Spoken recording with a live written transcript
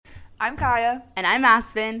I'm Kaya. And I'm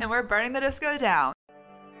Aspen. And we're burning the disco down.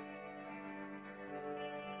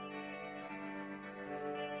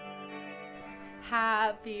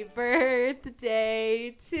 Happy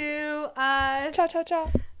birthday to us. Cha cha cha.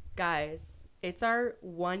 Guys, it's our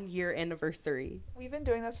 1 year anniversary. We've been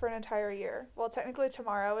doing this for an entire year. Well, technically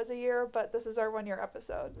tomorrow is a year, but this is our 1 year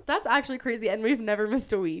episode. That's actually crazy, and we've never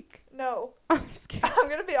missed a week. No. I'm scared. I'm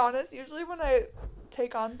going to be honest. Usually when I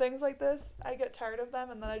take on things like this, I get tired of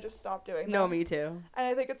them and then I just stop doing them. No, me too. And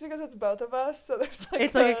I think it's because it's both of us, so there's like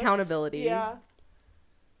It's like accountability. Yeah.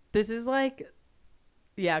 This is like,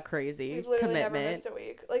 yeah, crazy. We've literally commitment. never missed a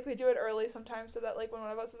week. Like, we do it early sometimes so that, like, when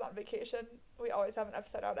one of us is on vacation, we always have an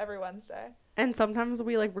episode out every Wednesday. And sometimes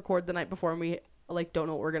we, like, record the night before and we, like, don't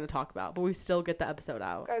know what we're going to talk about, but we still get the episode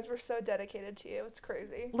out. Guys, we're so dedicated to you. It's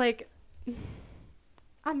crazy. Like,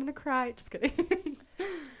 I'm going to cry. Just kidding.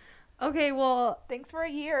 Okay, well. Thanks for a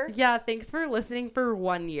year. Yeah, thanks for listening for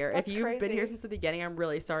 1 year. That's if you've crazy. been here since the beginning, I'm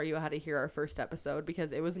really sorry you had to hear our first episode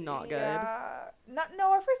because it was not good.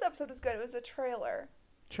 No, our first episode was good. It was a trailer.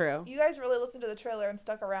 True. You guys really listened to the trailer and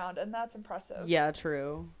stuck around, and that's impressive. Yeah,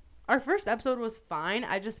 true. Our first episode was fine.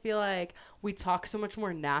 I just feel like we talk so much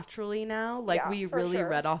more naturally now. Like, we really sure.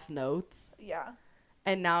 read off notes. Yeah.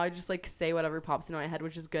 And now I just, like, say whatever pops into my head,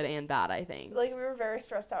 which is good and bad, I think. Like, we were very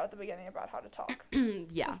stressed out at the beginning about how to talk.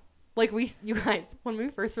 Yeah. Like, you guys, when we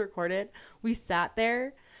first recorded, we sat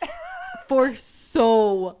there for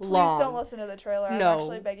so long. Please don't listen to the trailer. No. I'm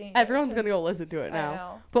actually begging you. Everyone's going to go listen to it now. I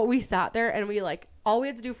know. But we sat there and we, like, all we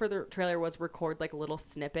had to do for the trailer was record, like, little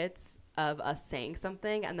snippets of us saying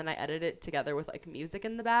something. And then I edited it together with, like, music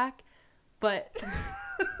in the back. But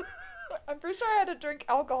I'm pretty sure I had to drink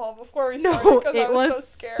alcohol before we started no, because it I was was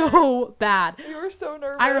so scared. so bad. We were so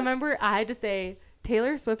nervous. I remember I had to say,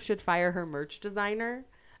 Taylor Swift should fire her merch designer.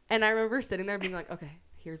 And I remember sitting there being like, okay,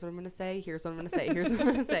 here's what I'm going to say. Here's what I'm going to say. Here's what I'm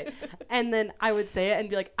going to say. And then I would say it and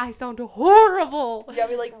be like, I sound horrible. Yeah,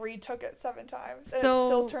 we like retook it 7 times. And So- it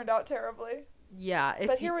still turned out terribly. Yeah.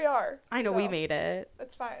 But here we are. I know so we made it.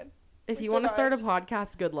 It's fine. If We you want to start a survived.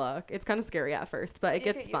 podcast, good luck. It's kind of scary at first, but it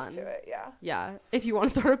You gets get fun. used to it, yeah. Yeah. If you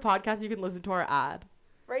want to start a podcast, you can listen to our ad.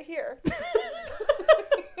 Right here.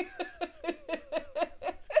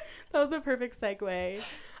 That was a perfect segue.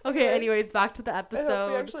 Okay, anyways, back to the I hope we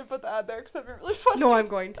episode. actually put the ad there because that'd be really funny. No, I'm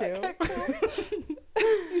going to. Okay, cool.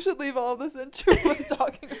 You should leave all of this into us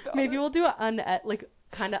talking about Maybe it. we'll do it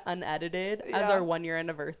kind of unedited as Yeah. our 1 year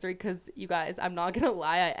anniversary because you guys, I'm not gonna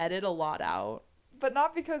lie, I edit a lot out. But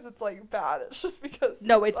not because it's like bad. It's just because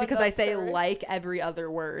No, it's because I say unnecessary. like every other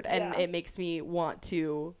word and Yeah. it makes me want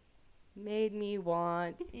to. Made me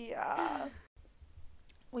want. Yeah.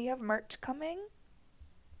 We have merch coming.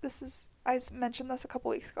 I mentioned this a couple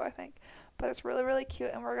weeks ago, I think. But it's really, really cute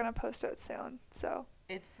and we're going to post it soon. So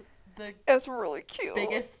It's the it's really cute.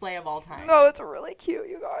 biggest sleigh of all time. No, it's really cute,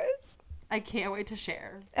 you guys. I can't wait to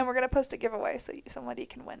share. And we're going to post a giveaway so somebody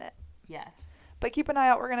can win it. Yes. But keep an eye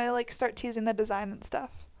out. We're going to like start teasing the design and stuff.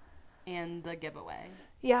 And the giveaway.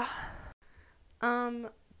 Yeah.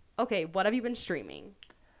 Okay, what have you been streaming?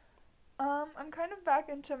 I'm kind of back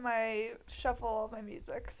into my shuffle of my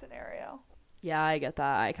music scenario. Yeah, I get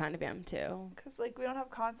that. I kind of am too. Because, like, we don't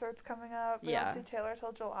have concerts coming up. We Yeah. don't see Taylor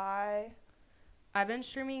till July. I've been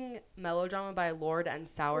streaming Melodrama by Lorde and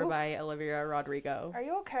Sour Oof. by Olivia Rodrigo. Are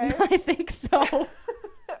you okay? I think so.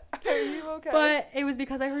 Are you okay? But it was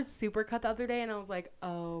because I heard Supercut the other day and I was like,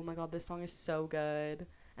 oh my god, this song is so good.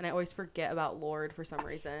 And I always forget about Lorde for some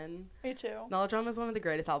reason. Me too. Melodrama is one of the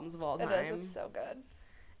greatest albums of all time. It is. It's so good.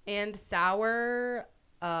 And Sour,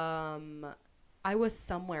 I was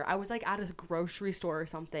somewhere. I was like at a grocery store or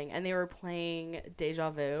something and they were playing Deja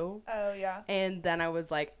Vu. Oh, yeah. And then I was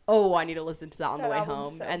like, oh, I need to listen to that on That the way album's home.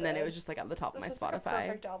 so And then it good. was just like at the top of my This is like a Spotify.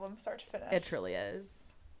 perfect album, start to finish. It truly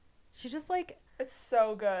is. She just like, It's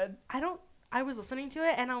so good. I was listening to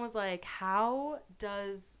it and I was like, how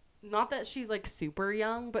does, not that she's like super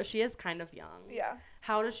young, but she is kind of young. Yeah.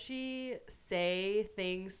 How does she say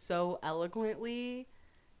things so eloquently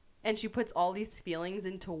and she puts all these feelings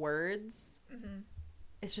into words? Mm-hmm.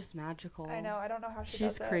 It's just magical. I know. I don't know how she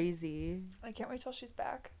She's does it. crazy. I can't wait till she's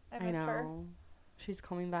back. I I miss her. know. She's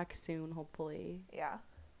coming back soon, hopefully. Yeah.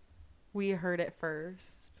 We heard it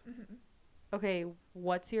first. Mm-hmm. Okay,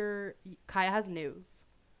 what's your... Kaya has news.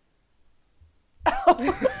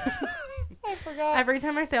 I forgot. Every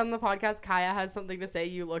time I say on the podcast, Kaya has something to say,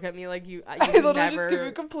 you look at me like you I literally never... just give you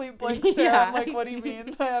a complete blank stare. Yeah. I'm like, what do you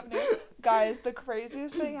mean? I have news. Guys, the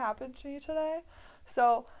craziest thing happened to me today.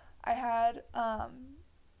 So I had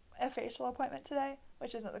a facial appointment today,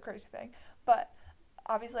 which isn't the crazy thing, but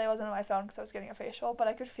obviously I wasn't on my phone because I was getting a facial, but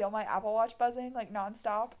I could feel my Apple Watch buzzing like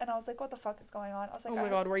nonstop, and I was like, what the fuck is going on? I was like, Oh my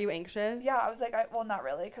God, were you anxious? yeah, I was like, well, not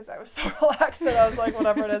really, because I was so relaxed that I was like,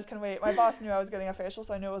 whatever it is can wait. My boss knew I was getting a facial,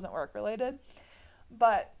 so I knew it wasn't work related.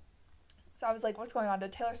 But so I was like, what's going on?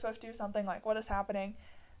 Did Taylor Swift do something? Like, what is happening?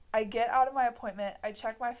 I get out of my appointment, I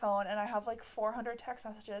check my phone, and I have like 400 text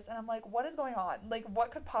messages, and I'm like, what is going on? Like,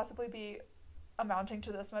 what could possibly be amounting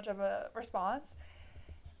to this much of a response?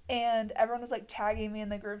 And everyone was like tagging me in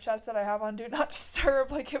the group chats that I have on Do Not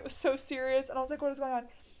Disturb. Like, it was so serious, and I was like, what is going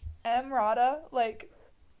on? Rada, like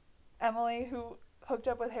Emily, who hooked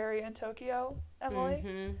up with Harry in Tokyo,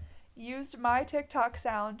 Emily, used my TikTok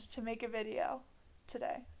sound to make a video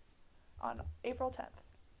today on April 10th.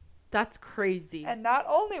 That's crazy. And not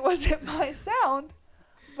only was it my sound,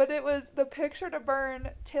 but it was the Picture to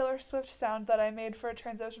Burn Taylor Swift sound that I made for a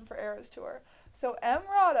Transition for Eras tour. So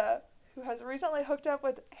Rada, who has recently hooked up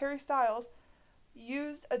with Harry Styles,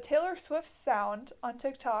 used a Taylor Swift sound on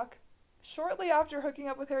TikTok shortly after hooking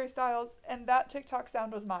up with Harry Styles, and that TikTok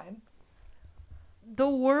sound was mine. The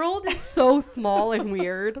world is so small and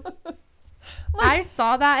weird. I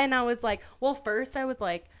saw that and I was like, well, first I was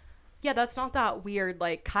like, yeah, that's not that weird.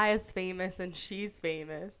 Like, Kaya's famous and she's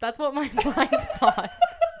famous. That's what my mind thought.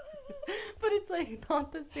 But it's like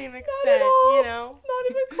not the same extent, not at all. You know? It's not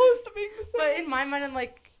even close to being the same. But in my mind, I'm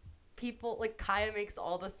like, people, like, Kaya makes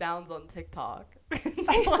all the sounds on TikTok.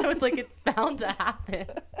 So I was like, it's bound to happen.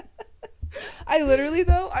 I literally,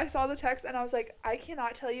 though, I saw the text and I was like, I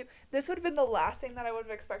cannot tell you. This would have been the last thing that I would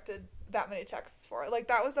have expected that many texts for. Like,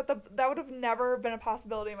 that would have never been a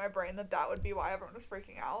possibility in my brain that would be why everyone was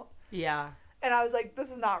freaking out. Yeah. And I was like, this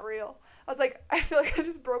is not real. I was like, I feel like I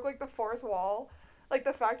just broke, like, the fourth wall. Like,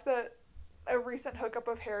 the fact that a recent hookup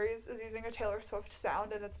of Harry's is using a Taylor Swift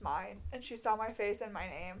sound and it's mine. And she saw my face and my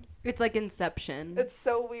name. It's like Inception. It's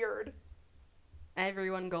so weird.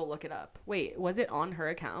 Everyone go look it up. Wait, was it on her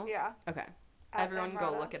account? Yeah. Okay. Everyone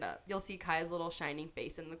go look it up. You'll see Kaya's little shining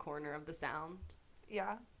face in the corner of the sound.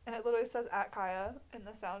 Yeah. And it literally says @Kaya in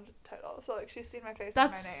the sound title. So, like, she's seen my face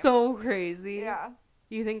That's and my name. so crazy. Yeah.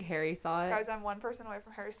 You think Harry saw it? Guys, I'm one person away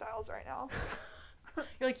from Harry Styles right now.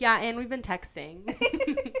 You're like, yeah, and we've been texting.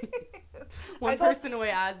 One person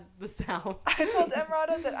away as the sound. I told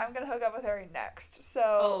Rada that I'm going to hook up with Harry next, so...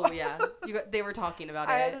 Oh, yeah. They were talking about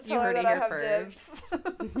it. I had to tell her that I have dibs.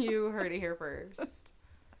 You heard it here first.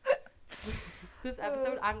 This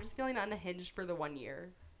episode, I'm just feeling unhinged for the 1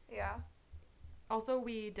 year. Yeah. Also,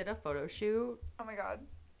 we did a photo shoot. Oh my god.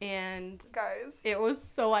 And guys, it was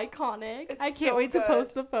so iconic. I can't so wait to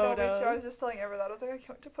post the photos. No, me too. I was just telling Amber that. I was like, I can't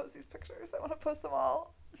wait to post these pictures. I want to post them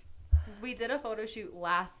all. We did a photo shoot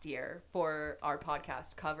last year for our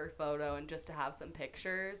podcast cover photo and just to have some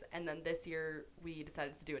pictures. And then this year we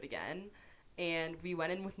decided to do it again. And we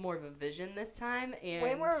went in with more of a vision this time. And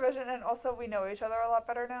way more of a vision, and also we know each other a lot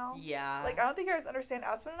better now. Yeah. Like, I don't think you guys understand.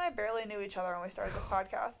 Aspen and I barely knew each other when we started this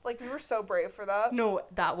podcast. Like, we were so brave for that. No,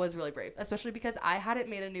 that was really brave. Especially because I hadn't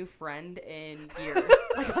made a new friend in years.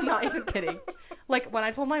 Like, I'm not even kidding. Like, when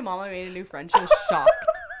I told my mom I made a new friend, she was shocked.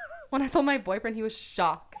 When I told my boyfriend, he was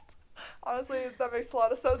shocked. Honestly, that makes a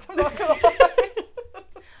lot of sense. I'm not gonna lie.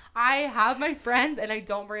 I have my friends and I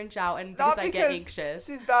don't branch out, and because I get anxious.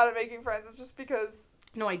 She's bad at making friends. It's just because...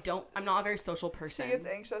 No, I don't. I'm not a very social person. She gets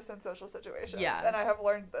anxious in social situations. Yeah. And I have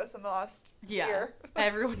learned this in the last year.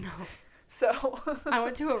 Everyone knows. So. I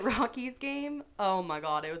went to a Rockies game. Oh my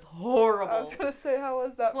god, it was horrible. I was going to say, how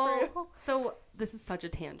was that for you? So, this is such a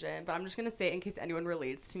tangent, but I'm just going to say it in case anyone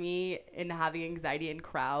relates to me in having anxiety in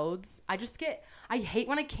crowds. I hate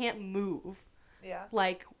when I can't move. Yeah.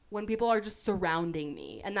 Like, when people are just surrounding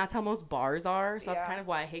me, and that's how most bars are, so that's kind of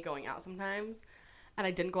why I hate going out sometimes. And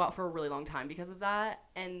I didn't go out for a really long time because of that.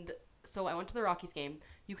 And so I went to the Rockies game.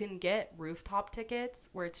 You can get rooftop tickets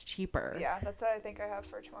where it's cheaper. Yeah, that's what I think I have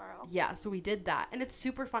for tomorrow. Yeah, so we did that. And it's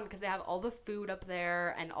super fun because they have all the food up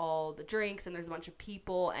there and all the drinks, and there's a bunch of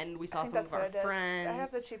people, and we saw some of our friends. I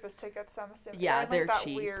have the cheapest tickets, so I'm assuming. Yeah, they're that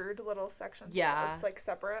cheap. Weird little section. Yeah. It's like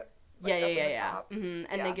separate. Like, yeah.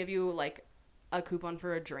 Mm-hmm. And they give you like a coupon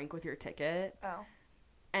for a drink with your ticket. Oh.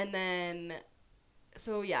 And then,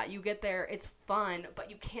 so yeah, you get there. It's fun, but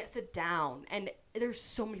you can't sit down. And there's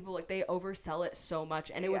so many people, like, they oversell it so much.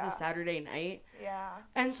 And it was a Saturday night. Yeah.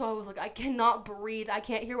 And so I was like, I cannot breathe. I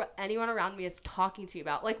can't hear what anyone around me is talking to me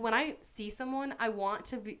about. Like, when I see someone, I want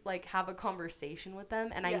to be, like, have a conversation with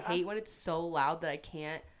them. And I hate when it's so loud that I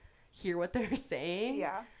can't hear what they're saying.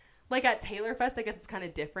 Yeah. Like, at Taylor Fest, I guess it's kind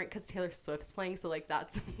of different because Taylor Swift's playing, so, like,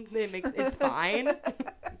 it's fine.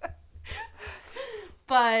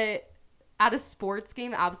 But At a sports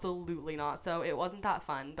game, absolutely not. So it wasn't that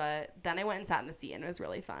fun. But then I went and sat in the seat, and it was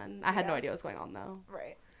really fun. I had no idea what was going on, though.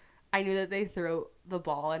 Right. I knew that they throw the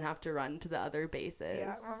ball and have to run to the other bases.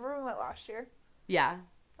 Yeah. Remember when we went last year? Yeah.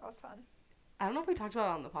 That was fun. I don't know if we talked about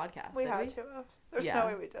it on the podcast. We had to have. There's no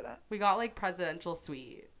way we didn't. We got, like, presidential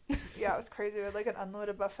suite. Yeah, it was crazy. We had, like, an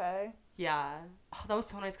unlimited buffet. Yeah. Oh, that was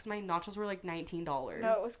so nice because my nachos were, like, $19.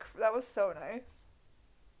 No, that was so nice.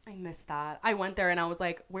 I missed that. I went there and I was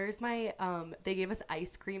like, where's my, they gave us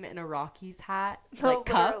ice cream in a Rockies hat, like,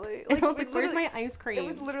 cup. Literally. And I was like, where's my ice cream? It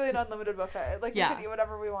was literally an unlimited buffet. Like, you could eat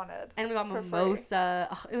whatever we wanted. And we got mimosa.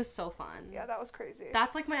 Oh, it was so fun. Yeah, that was crazy.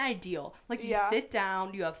 That's, like, my ideal. Like, you sit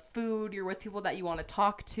down, you have food, you're with people that you want to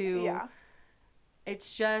talk to. Yeah.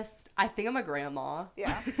 It's just, I think I'm a grandma.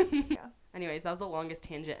 Yeah. Yeah. Anyways, that was the longest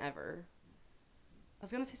tangent ever. I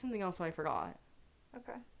was going to say something else, but I forgot.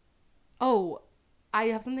 Okay. Oh, I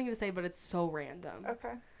have something to say, but it's so random.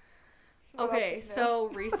 Okay. Okay, so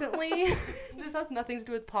recently, this has nothing to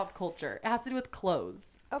do with pop culture. It has to do with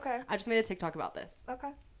clothes. Okay. I just made a TikTok about this.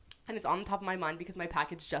 Okay. And it's on the top of my mind because my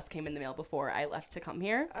package just came in the mail before I left to come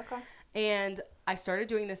here. Okay. And I started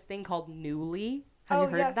doing this thing called Newly. Have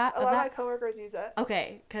you heard of that? A lot of my coworkers use it.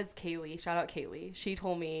 Okay, because Kaylee, shout out Kaylee, she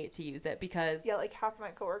told me to use it because... Yeah, like half of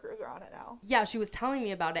my coworkers are on it now. Yeah, she was telling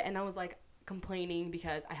me about it, and I was like complaining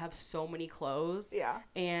because I have so many clothes. Yeah.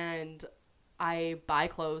 And I buy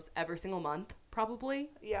clothes every single month, probably.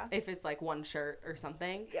 Yeah. If it's like one shirt or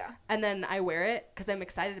something. Yeah. And then I wear it because I'm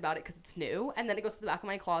excited about it because it's new. And then it goes to the back of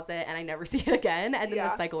my closet and I never see it again. And then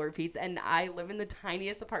the cycle repeats. And I live in the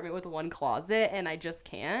tiniest apartment with one closet and I just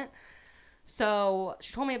can't. So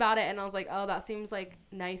she told me about it and I was like, oh, that seems like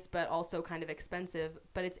nice, but also kind of expensive.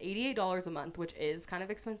 But it's $88 a month, which is kind of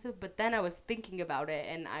expensive. But then I was thinking about it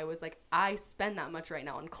and I was like, I spend that much right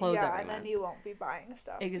now on clothes every month. Yeah, and then you won't be buying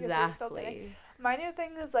stuff. Exactly. My new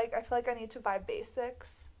thing is like, I feel like I need to buy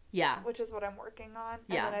basics. Yeah. Which is what I'm working on.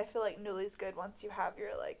 Yeah. And then I feel like Newly's good once you have your,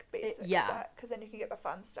 like, basics set. Because then you can get the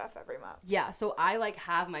fun stuff every month. Yeah, so I, like,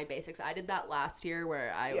 have my basics. I did that last year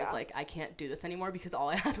where I was like, I can't do this anymore because all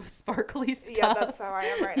I had was sparkly stuff. Yeah, that's how I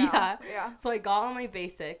am right now. Yeah. So I got all my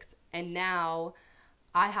basics, and now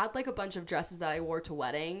I had, like, a bunch of dresses that I wore to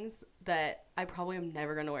weddings that I probably am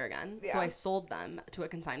never going to wear again. Yeah. So I sold them to a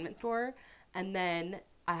consignment store, and then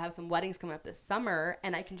I have some weddings coming up this summer,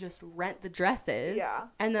 and I can just rent the dresses. Yeah.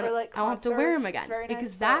 And then like I won't have to wear them again. It's very nice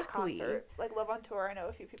exactly. For, like, concerts. Like Love on Tour, I know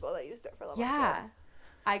a few people that used it for Love on Tour. Yeah.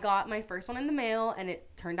 I got my first one in the mail, and it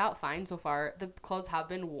turned out fine so far. The clothes have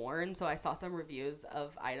been worn, so I saw some reviews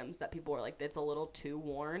of items that people were like, it's a little too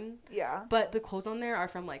worn. Yeah. But the clothes on there are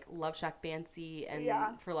from, like, Love Shack Fancy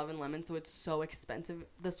and For Love and Lemon, so it's so expensive.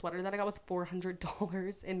 The sweater that I got was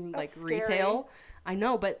 $400 in, like, retail. I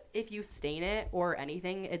know, but if you stain it or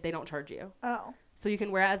anything, they don't charge you. Oh. So you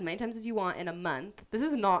can wear it as many times as you want in a month. This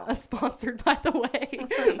is not a sponsored, by the way.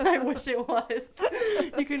 I wish it was.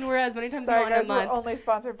 You can wear it as many times as you want in a month. We're only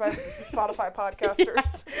sponsored by Spotify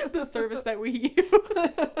podcasters. Yeah, the service that we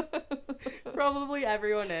use. Probably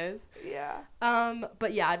everyone is. Yeah.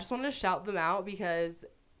 But yeah, I just wanted to shout them out because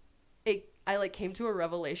I like came to a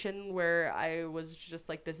revelation where I was just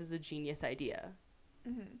like, this is a genius idea.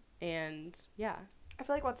 Mm-hmm. And yeah. I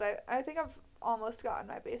feel like once I think I've almost gotten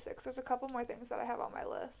my basics. There's a couple more things that I have on my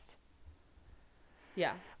list.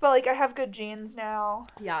 Yeah. But, like, I have good jeans now.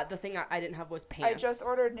 Yeah, the thing I didn't have was pants. I just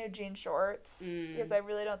ordered new jean shorts because I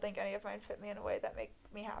really don't think any of mine fit me in a way that make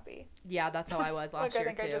me happy. Yeah, that's how I was last year, I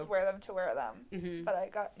think too. I just wear them to wear them. Mm-hmm. But I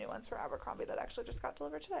got new ones from Abercrombie that actually just got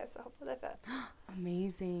delivered today, so hopefully they fit.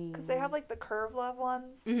 Amazing. Because they have, like, the Curve Love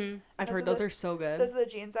ones. Mm-hmm. I've heard those are so good. Those are the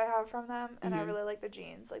jeans I have from them, and I really like the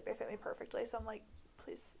jeans. Like, they fit me perfectly, so I'm like,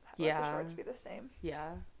 please let the shorts be the same.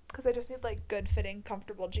 Yeah. Because I just need, like, good-fitting,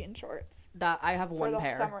 comfortable jean shorts. That I have one pair. For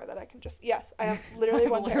the summer that I can just... Yes, I have literally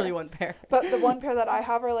one pair. But the one pair that I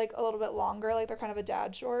have are, like, a little bit longer. Like, they're kind of a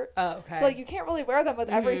dad short. Oh, okay. So, like, you can't really wear them with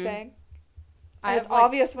everything. And it's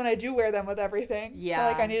obvious when I do wear them with everything. Yeah. So,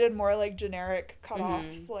 like, I needed more, like, generic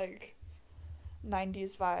cutoffs, like,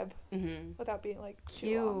 90s vibe. Mm-hmm. Without being, like,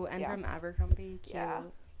 too long. And from Abercrombie. Cute. Yeah.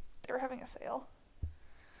 They were having a sale.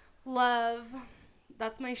 Love.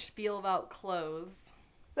 That's my spiel about clothes.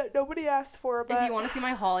 That nobody asked for, but... If you want to see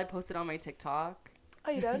my haul, I posted on my TikTok.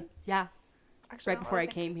 Oh, you did? Yeah. Actually, right before I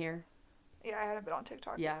came here. Yeah, I hadn't been on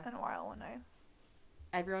TikTok in a while when I...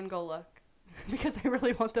 Everyone go look. Because I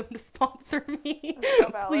really want them to sponsor me. So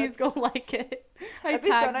valid. Please go like it. It'd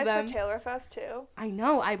be so nice for Taylor Fest, too. I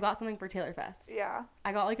know. I got something for Taylor Fest. Yeah.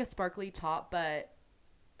 I got, like, a sparkly top, but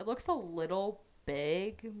it looks a little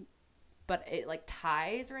big, but it, like,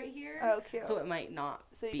 ties right here. Oh, cute. So it might not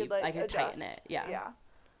be... So you could, like, I could adjust. tighten it. Yeah. Yeah.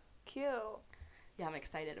 Cute. Yeah, I'm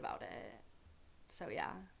excited about it. So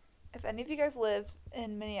yeah. If any of you guys live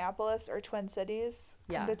in Minneapolis or Twin Cities,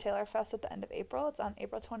 come to Taylor Fest at the end of April. It's on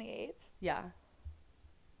April 28th. Yeah.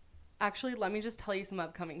 Actually, let me just tell you some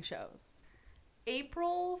upcoming shows.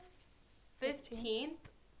 April 15th,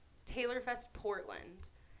 Taylor Fest Portland.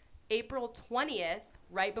 April 20th,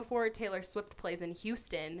 right before Taylor Swift plays in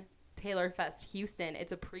Houston, Taylor Fest Houston.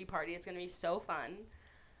 It's a pre-party. It's going to be so fun.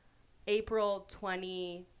 April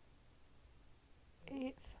 28th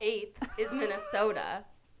is Minnesota,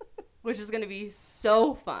 which is going to be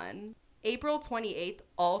so fun. April 28th,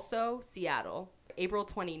 also Seattle. April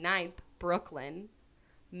 29th, Brooklyn.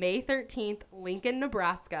 May 13th, Lincoln,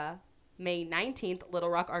 Nebraska. May 19th, Little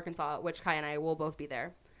Rock, Arkansas, which Kai and I will both be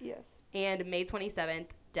there. Yes. And May 27th,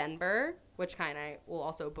 Denver, which Kai and I will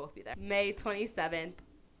also both be there. May 27th,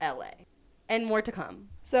 LA. And more to come.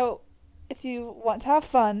 So if you want to have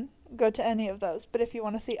fun, go to any of those. But if you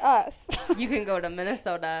want to see us, you can go to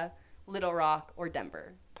Minnesota, Little Rock, or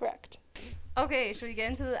Denver. Correct. Okay, should we get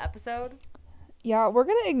into the episode? Yeah, we're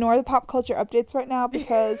going to ignore the pop culture updates right now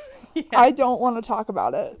because I don't want to talk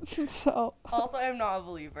about it. So. Also, I'm not a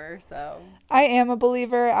believer, so. I am a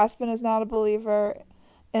believer. Aspen is not a believer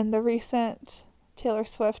in the recent Taylor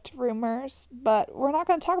Swift rumors, but we're not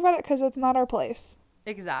going to talk about it because it's not our place.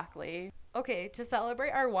 Exactly. Okay, to celebrate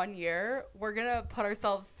our 1 year, we're going to put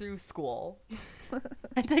ourselves through school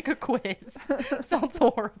and take a quiz. Sounds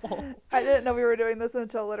horrible. I didn't know we were doing this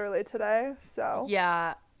until literally today, so.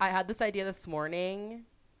 Yeah, I had this idea this morning,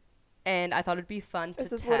 and I thought it'd be fun to test.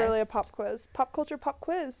 This is literally a pop quiz. Pop culture pop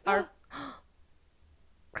quiz.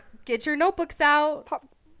 Get your notebooks out.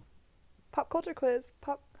 Pop culture quiz.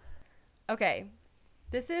 Okay.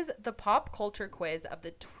 This is the pop culture quiz of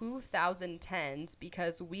the 2010s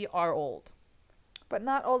because we are old. But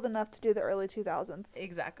not old enough to do the early 2000s.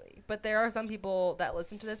 Exactly. But there are some people that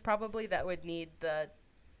listen to this probably that would need the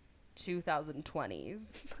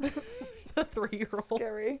 2020s. The 3-year-olds.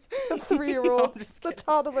 Scary. The 3-year-olds. The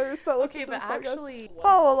toddlers that listen to this podcast. Actually,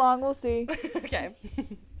 follow along. We'll see. Okay.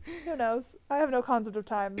 Who knows? I have no concept of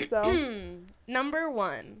time, so. Number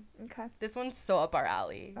 1. Okay. This one's so up our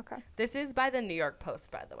alley. Okay. This is by the New York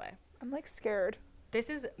Post, by the way. I'm like scared. This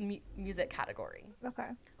is music category. Okay.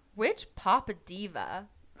 Which pop diva,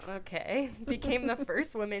 became the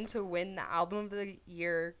first woman to win the Album of the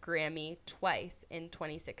Year Grammy twice in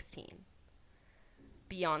 2016?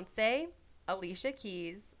 Beyonce, Alicia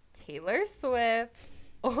Keys, Taylor Swift,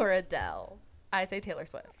 or Adele? I say Taylor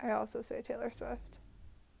Swift. I also say Taylor Swift.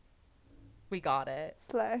 We got it.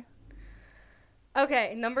 Slay.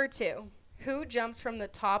 Okay, number 2. Who jumped from the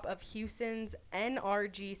top of Houston's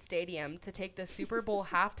NRG Stadium to take the Super Bowl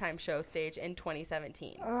halftime show stage in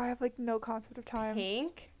 2017? Oh, I have like no concept of time.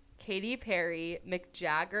 Pink, Katy Perry, Mick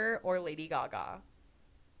Jagger, or Lady Gaga?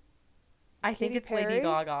 I think it's Perry? Lady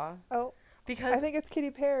Gaga. Oh. Because I think it's Katy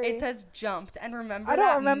Perry. it says jumped, and remember I don't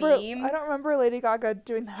that remember meme? I don't remember Lady Gaga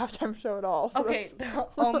doing the halftime show at all. So Okay, the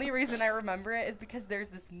only reason I remember it is because there's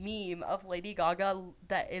this meme of Lady Gaga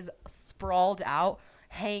that is sprawled out,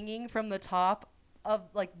 hanging from the top of,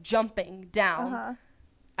 like, jumping down. Uh-huh.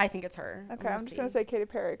 I think it's her. Okay, I'm just going to say Katy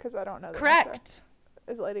Perry because I don't know the Correct. answer.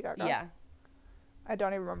 Is it Lady Gaga? Yeah. I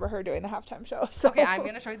don't even remember her doing the halftime show. So. Okay, I'm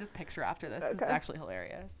going to show you this picture after this because it's Okay. actually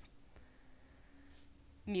hilarious.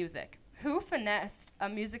 Music. Who finessed a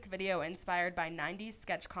music video inspired by 90s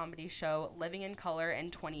sketch comedy show Living in Color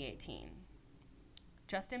in 2018?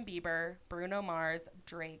 Justin Bieber, Bruno Mars,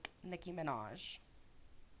 Drake, Nicki Minaj.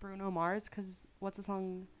 Bruno Mars, because what's the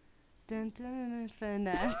song? Dun, dun, dun,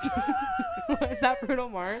 finesse. Is that Bruno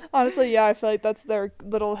Mars? Honestly, yeah, I feel like that's their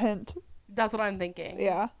little hint. That's what I'm thinking.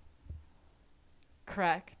 Yeah.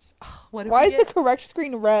 Correct. Why is the correct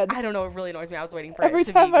screen red? I don't know. It really annoys me. I was waiting for Every it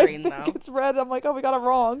to time be I green, think though. it's red, I'm like, oh, we got it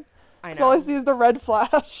wrong. I know. So all I see is the red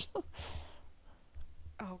flash.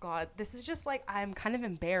 Oh, God. This is just like, I'm kind of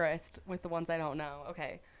embarrassed with the ones I don't know.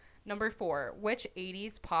 Okay. Number 4. Which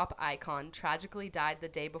 80s pop icon tragically died the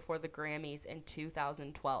day before the Grammys in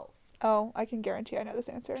 2012? Oh, I can guarantee I know this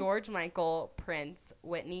answer. George Michael, Prince,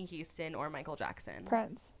 Whitney Houston, or Michael Jackson?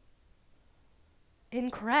 Prince.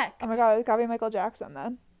 Incorrect. Oh my god, it gotta be Michael Jackson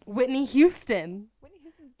then. Whitney Houston. Whitney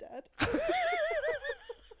Houston's dead.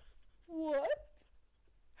 What?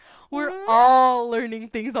 We're all learning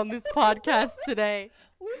things on this podcast today.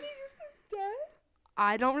 Whitney Houston's dead?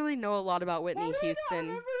 I don't really know a lot about Whitney How did Houston. I not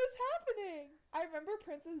remember this happening? I remember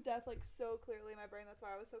Prince's death like so clearly in my brain. That's why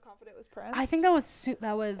I was so confident it was Prince. I think that was it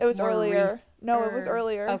was more earlier. No, it was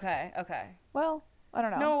earlier. Okay. Well, I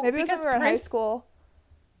don't know. No, maybe it was when because we were in high Prince- school.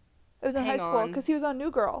 It was in Hang high school on. because he was on New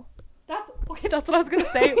Girl. That's Okay, that's what I was gonna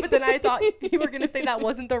say, but then I thought you were gonna say that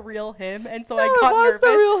wasn't the real him, and so No, I it got was nervous. the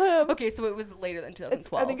real him. Okay, so it was later than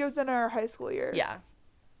 2012. I think it was in our high school years. Yeah.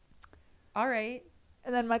 All right.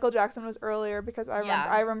 And then Michael Jackson was earlier because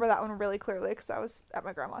I remember that one really clearly because I was at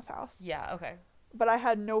my grandma's house. Yeah. Okay. But I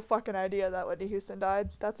had no fucking idea that Whitney Houston died.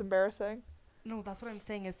 That's embarrassing. No, that's what I'm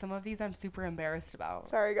saying. Is some of these I'm super embarrassed about.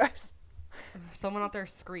 Sorry, guys. Someone out there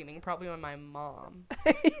screaming, probably my mom.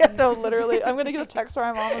 Yeah, no, literally. I'm going to get a text from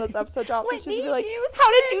my mom when this episode drops. And she's going to be like, Houston.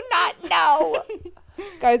 how did you not know?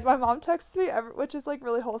 Guys, my mom texts me, which is like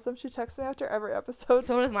really wholesome. She texts me after every episode.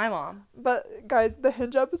 So does my mom. But guys, the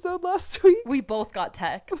Hinge episode last week, We both got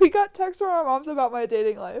texts. we got texts from our moms about my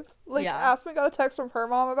dating life. Like, Yeah. Aspen got a text from her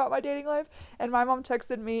mom about my dating life, and my mom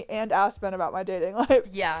texted me and Aspen about my dating life.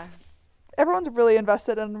 Yeah. Everyone's really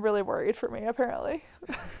invested and really worried for me, apparently.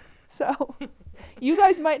 So, you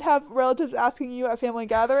guys might have relatives asking you at family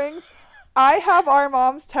gatherings. I have our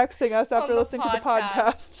moms texting us after On the listening to the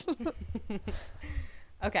podcast.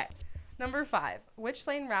 Okay. Number 5. Which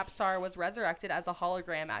slain rap star was resurrected as a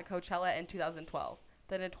hologram at Coachella in 2012?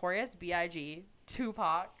 The Notorious B.I.G.,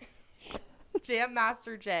 Tupac, Jam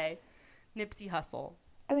Master Jay, Nipsey Hussle.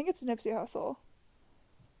 I think it's Nipsey Hussle.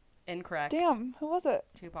 Incorrect. Damn, who was it?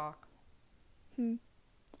 Tupac. Hmm.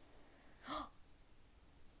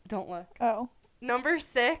 Don't look. Oh. Number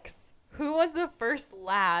 6. Who was the first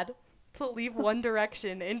lad to leave One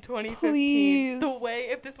Direction in 2015? Please. The way,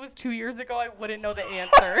 if this was 2 years ago, I wouldn't know the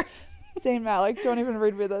answer. Zayn Malik. Don't even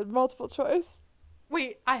read me the multiple choice.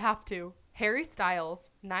 Wait, I have to. Harry Styles,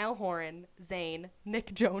 Niall Horan, Zayn,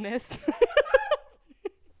 Nick Jonas.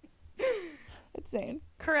 It's Zayn.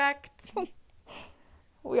 Correct.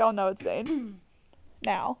 We all know it's Zayn.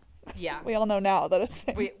 Now. Yeah. We all know now that it's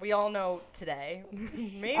Zayn. We all know today.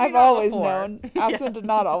 Maybe I've not always before. known. Aspen did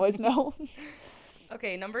not always know.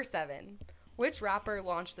 Okay, number 7. Which rapper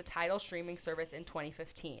launched the Tidal streaming service in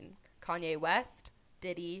 2015? Kanye West,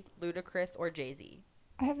 Diddy, Ludacris, or Jay-Z?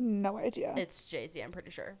 I have no idea. It's Jay-Z, I'm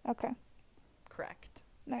pretty sure. Okay. Correct.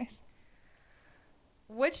 Nice.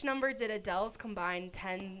 Which number did Adele's combined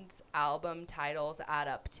 10's album titles add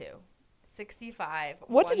up to? 65.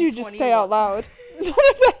 What did you just say 121. out loud?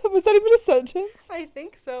 Was that even a sentence? I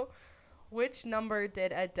think so. Which number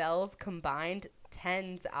did Adele's combined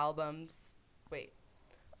 10's albums... Wait.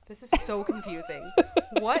 This is so confusing.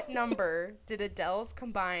 What number did Adele's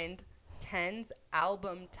combined 10's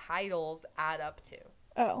album titles add up to?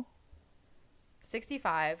 Oh.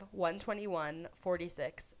 65, 121,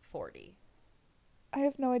 46, 40. I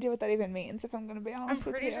have no idea what that even means, if I'm going to be I'm honest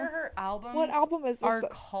with you. pretty sure her albums What album is this are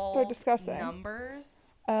that called they're discussing?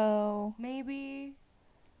 Numbers, Oh. maybe?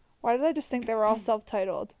 Why did I just think they were all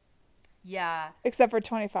self-titled? Yeah. Except for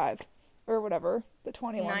 25. Or whatever the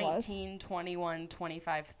 21 was. 19, 21,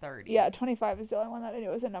 25, 30. Yeah, 25 is the only one that I knew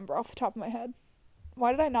was a number off the top of my head.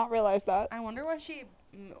 Why did I not realize that? I wonder why she...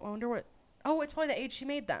 I wonder what... Oh, it's probably the age she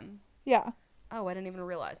made them. Yeah. Oh, I didn't even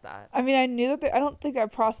realize that. I mean, I knew that I don't think I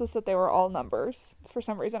processed that they were all numbers for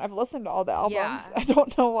some reason. I've listened to all the albums. Yeah. I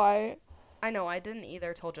don't know why. I know, I didn't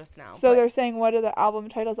either till just now. So but- they're saying, what do the album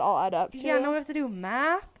titles all add up to? Yeah, no, we have to do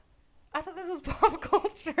math? I thought this was pop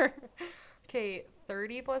culture. Okay,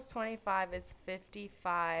 30 plus 25 is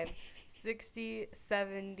 55, 60,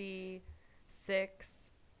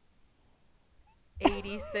 76,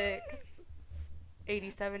 86,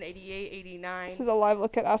 87, 88, 89. This is a live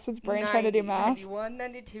look at Aspen's brain trying to do 90, math. 91,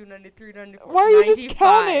 92, 93, 94, Why are you 95. just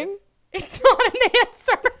counting? It's not an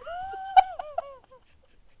answer.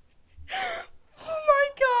 Oh my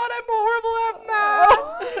god, I'm horrible at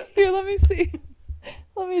math. Here, let me see.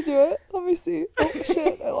 Let me do it. Let me see. Oh,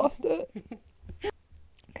 shit. I lost it.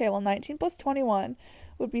 Okay, well, 19 plus 21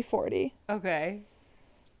 would be 40. Okay,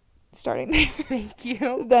 Starting there. thank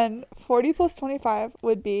you. Then 40 plus 25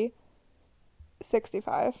 would be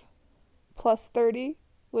 65. Plus 30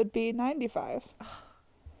 would be 95.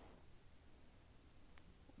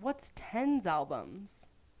 What's 10's albums?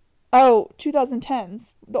 Oh,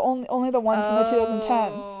 2010s. The only the ones from the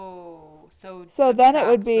 2010s. Oh, So then it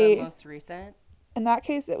would subtract be- the most recent. In that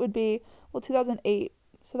case, it would be, well, 2008.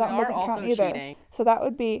 So that We one are doesn't count also either. cheating. So that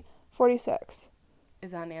would be 46.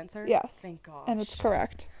 Is that an answer? Yes. Thank God. And it's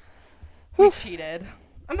correct. We cheated.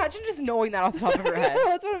 Imagine just knowing that off the top of your head.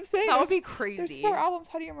 That's what I'm saying. That would be There's crazy. 4 albums.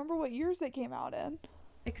 How do you remember what years they came out in?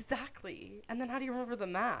 Exactly. And then how do you remember the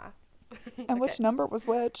math? And which number was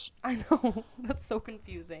which? I know. That's so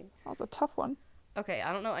confusing. That was a tough one. Okay,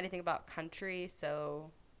 I don't know anything about country,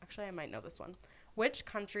 so actually I might know this one. Which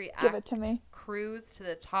country Give it act to me. cruised to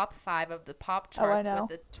the top 5 of the pop Oh, I charts know. with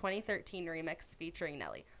the 2013 remix featuring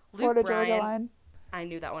Nelly? Luke Florida Bryan. Georgia Line. I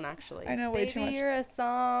knew that one actually. I know way too Baby, much. You're a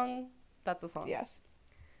song. That's the song. Yes.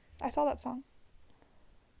 I saw that song.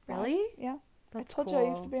 Really? Yeah. That's I told cool. you I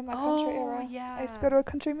used to be in my country era. Yeah. I used to go to a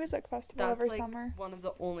country music festival That's every like summer. one of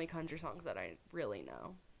the only country songs that I really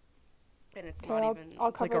know. And it's Okay, not even I'll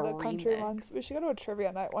it's like cover a the country remix. ones. We should go to a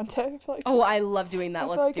trivia night one day. I feel like Oh, I love doing that. I feel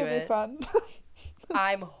Let's like do it'd it. be fun.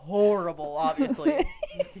 I'm horrible, obviously.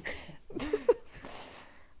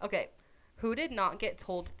 Okay. Who did not get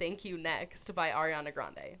told thank you next by Ariana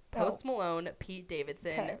Grande? Post Malone, Pete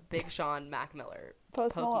Davidson, Okay. Big Sean, Mac Miller.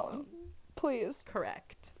 Post Malone. Please.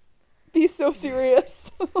 Correct. Be so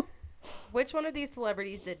serious. Which one of these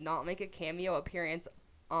celebrities did not make a cameo appearance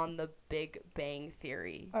on The Big Bang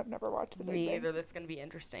Theory? I've never watched The Big Me Bang. either. This is going to be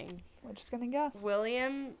interesting. We're just gonna guess.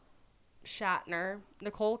 William Shatner,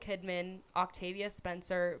 Nicole Kidman, Octavia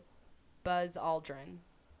Spencer, Buzz Aldrin.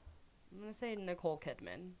 I'm going to say Nicole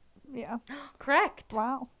Kidman. Yeah. Correct.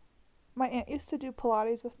 Wow. My aunt used to do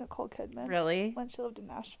Pilates with Nicole Kidman. Really? When she lived in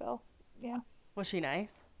Nashville. Yeah. Was she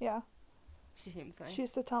nice? Yeah. She seems nice. She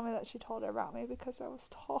used to tell me that she told her about me because I was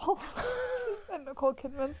tall. And Nicole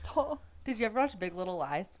Kidman's tall. Did you ever watch Big Little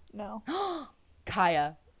Lies? No.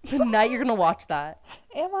 Kaya. Tonight you're going to watch that.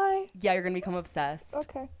 Am I? Yeah, you're going to become obsessed.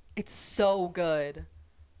 Okay. It's so good.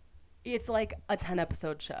 It's like a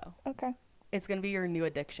 10-episode show. Okay. It's going to be your new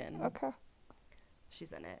addiction. Okay.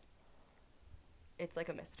 She's in it. It's like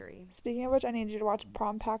a mystery. Speaking of which, I need you to watch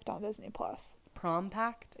Prom Pact on Disney Plus. Prom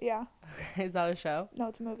Pact? Yeah. Is that a show? No,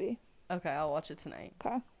 it's a movie. Okay, I'll watch it tonight.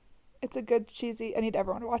 Okay. It's a good, cheesy, I need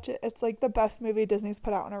everyone to watch it. It's like the best movie Disney's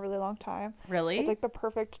put out in a really long time. Really? It's like the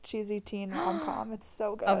perfect cheesy teen rom-com. It's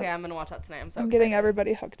so good. Okay, I'm going to watch that tonight. I'm I'm excited. getting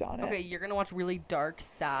everybody hooked on it. Okay, you're going to watch really dark,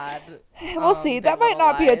 sad. We'll see. Big That might Little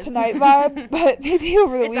not be a Lies. tonight vibe, but maybe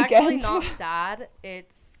over the It's weekend. actually not sad.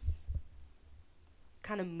 It's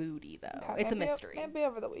kind of moody, though. Okay, It's a maybe mystery. Maybe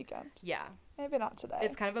over the weekend. Yeah. Maybe not today.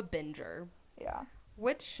 It's kind of a binger. Yeah.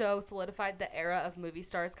 Which show solidified the era of movie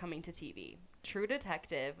stars coming to TV? True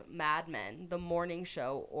Detective, Mad Men, The Morning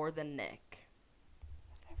Show, or The Nick?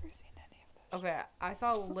 I've never seen any of those. Okay, I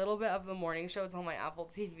saw a little bit of The Morning Show until my Apple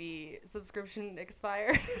TV subscription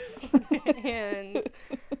expired. And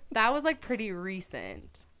that was like pretty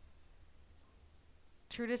recent.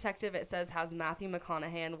 True Detective, it says, has Matthew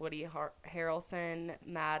McConaughey and Woody Harrelson,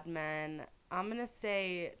 Mad Men. I'm going to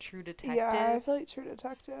say True Detective. Yeah, I feel like True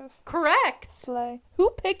Detective. Correct. Slay. Who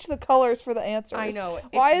picked the colors for the answers? I know.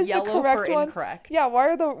 Why It's is the yellow correct for ones? incorrect. Yeah, why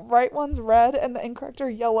are the right ones red and the incorrect are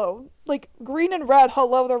yellow? Like green and red,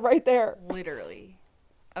 hello, they're right there. Literally.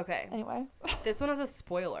 Okay. Anyway. This one is a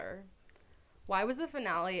spoiler. Why was the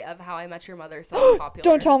finale of How I Met Your Mother so popular?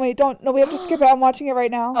 Don't tell me. Don't. No, we have to skip it. I'm watching it right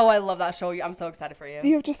now. Oh, I love that show. I'm so excited for you.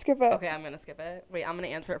 You have to skip it. Okay, I'm going to skip it. Wait, I'm going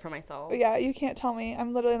to answer it for myself. Yeah, you can't tell me.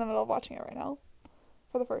 I'm literally in the middle of watching it right now.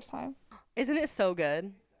 For the first time. Isn't it so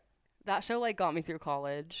good? That show like got me through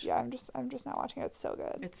college. Yeah, I'm just not watching it. It's so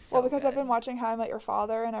good. It's so well, because I've good. been watching How I Met Your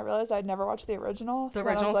Father, and I realized I'd never watched the original. The so then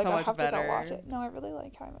I was original's like, so I much have to better. go watch it. No, I really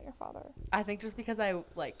like How I Met Your Father. I think just because I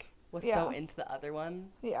like was so Yeah. into the other one.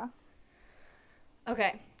 Yeah.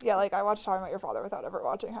 Okay. Yeah, like I watched How I Met Your Father without ever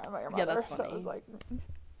watching How I Met Your Mother. Yeah, that's So it funny. was like,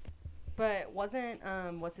 But wasn't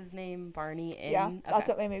what's his name, Barney in? yeah, that's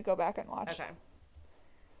Okay. what made me go back and watch. Okay.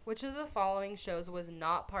 Which of the following shows was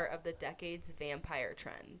not part of the decade's vampire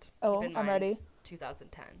trend? Oh, Keep in I'm mind, ready.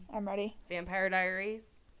 2010. I'm ready. Vampire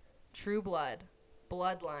Diaries, True Blood,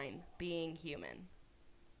 Bloodline, Being Human.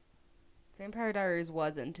 Vampire Diaries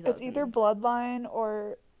was in 2000. It's either Bloodline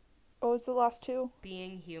or what was the last two?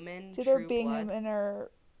 Being Human, It's either True Being Blood. Human or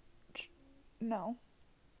no.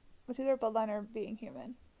 It's either Bloodline or Being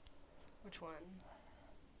Human. Which one?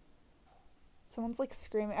 Someone's like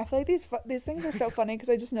screaming. I feel like these things are so funny because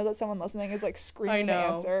I just know that someone listening is like screaming the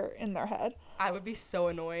know. answer in their head. I would be so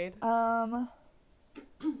annoyed.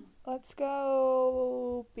 Let's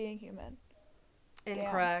go Being Human.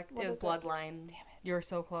 Incorrect. What It was is it? Bloodline. Damn it. You're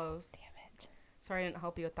so close. Damn it. Sorry I didn't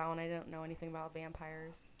help you with that one. I didn't know anything about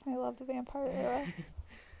vampires. I love the vampire era.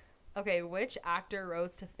 Okay, which actor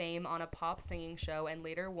rose to fame on a pop singing show and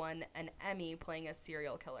later won an Emmy playing a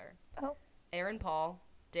serial killer? Oh. Aaron Paul,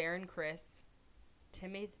 Darren Criss,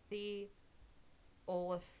 Timothy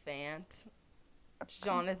Oliphant,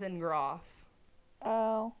 Jonathan Groff.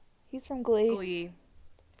 Oh, he's from Glee. Glee.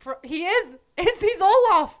 He is. He's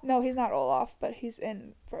Olaf. No, he's not Olaf, but he's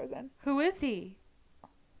in Frozen. Who is he?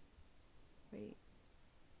 Wait.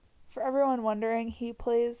 For everyone wondering, he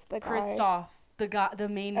plays the guy. Kristoff, the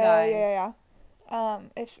main Oh, guy. yeah.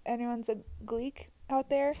 If anyone's a Gleek out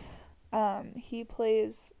there, he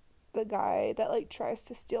plays the guy that like tries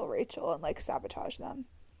to steal Rachel and like sabotage them.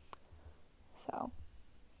 So,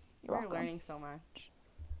 you're We're welcome. learning so much.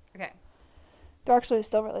 Okay. They're actually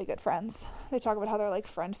still really good friends. They talk about how they're like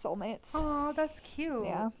friend soulmates. Oh, that's cute.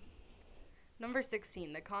 Yeah. Number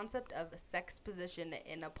 16. The concept of sexposition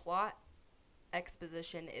in a plot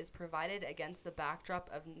exposition is provided against the backdrop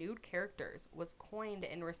of nude characters was coined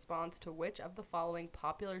in response to which of the following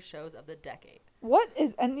popular shows of the decade? What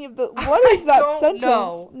is any of the... What is that don't sentence?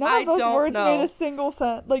 know. None of those don't words know. made a single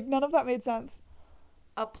sentence. Like, none of that made sense.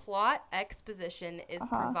 A plot exposition is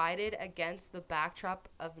provided against the backdrop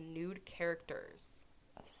of nude characters.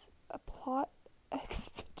 A plot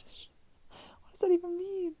expedition. What does that even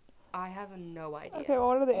mean? I have no idea. Okay, well,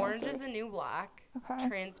 what are the Orange answers? is the New Black, Okay.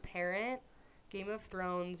 Transparent, Game of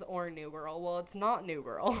Thrones, or New Girl. Well, it's not New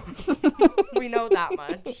Girl. We know that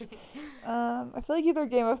much. I feel like either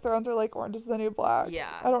Game of Thrones or like Orange is the New Black. Yeah.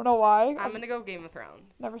 I don't know why. I'm going to go Game of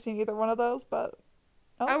Thrones. Never seen either one of those, but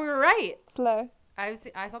Oh, we were right. slay. I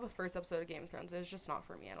saw the first episode of Game of Thrones. It was just not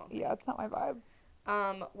for me, I don't think. Yeah, it's not my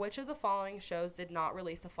vibe. Which of the following shows did not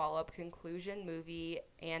release a follow-up conclusion movie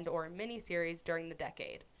and or miniseries during the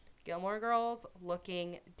decade? Gilmore Girls,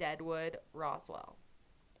 Looking, Deadwood, Roswell.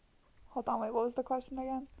 Hold on, wait, what was the question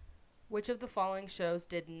again? Which of the following shows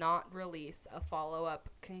did not release a follow-up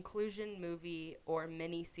conclusion movie or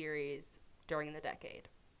miniseries during the decade?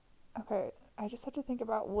 Okay, I just have to think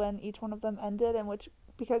about when each one of them ended and which,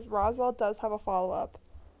 because Roswell does have a follow-up.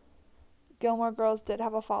 Gilmore Girls did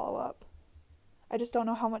have a follow-up. I just don't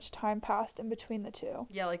know how much time passed in between the two.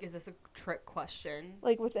 Yeah, like, is this a trick question?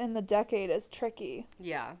 Like, within the decade is tricky.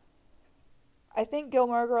 Yeah. I think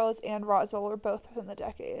Gilmore Girls and Roswell were both within the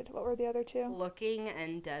decade. What were the other two? Looking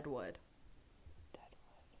and Deadwood.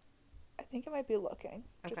 I think it might be Looking,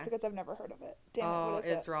 just Okay. because I've never heard of it. Damn it, what is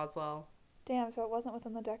it's it? Roswell. Damn, so it wasn't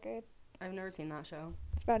within the decade. I've never seen that show.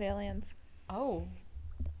 It's about aliens. Oh.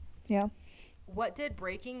 Yeah. What did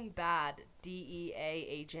Breaking Bad DEA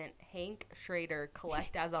agent Hank Schrader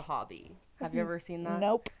collect as a hobby? Have you ever seen that?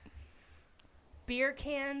 Nope. Beer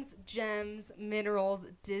cans, gems, minerals,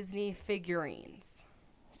 Disney figurines.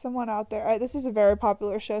 Someone out there. This is a very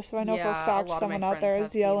popular show, so I know for a fact lot of someone my out there friends is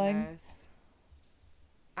have seen yelling. this.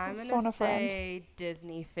 I'm Phone gonna a friend. say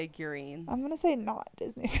Disney figurines. I'm gonna say not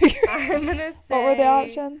Disney figures. I'm gonna say. What were the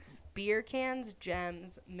options? Beer cans,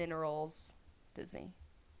 gems, minerals, Disney.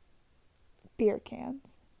 Beer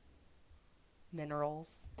cans.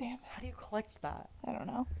 Minerals. Damn it. How do you collect that? I don't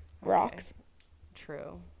know. Okay. Rocks.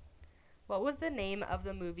 True. What was the name of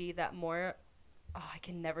the movie that I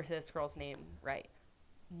can never say this girl's name right.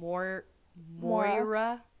 Moira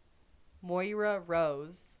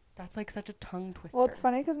Rose. That's like such a tongue twister. Well, it's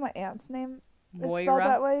funny because my aunt's name is spelled Moira.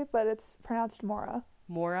 that way, but it's pronounced Mora.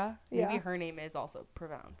 Mora? Maybe Yeah. her name is also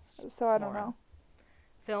pronounced. So I don't Mora.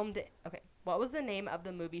 know. Okay. What was the name of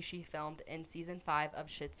the movie she filmed in season 5 of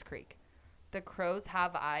Schitt's Creek? The Crows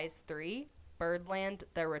Have Eyes 3, Birdland: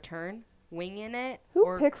 The Return, Wingin' It, Who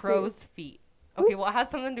or picks Crow's these? Feet? Okay, Who's- well, it has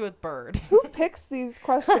something to do with bird. Who picks these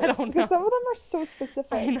questions? don't Because some know. of them are so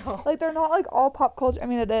specific. I know. Like, they're not like all pop culture. I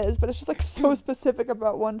mean, it is, but it's just like so specific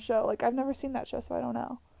about one show. Like, I've never seen that show, so I don't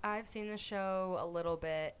know. I've seen the show a little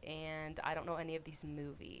bit, and I don't know any of these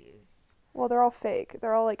movies. Well, they're all fake.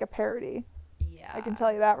 They're all like a parody. Yeah. I can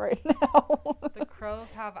tell you that right now. The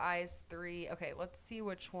Crows Have Eyes 3. Okay, let's see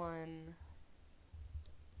which one.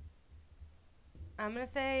 I'm going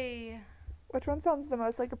to say Which one sounds the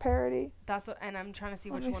most like a parody? that's what, and I'm trying to see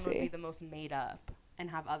Let which me one would see. be the most made up and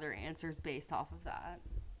have other answers based off of that.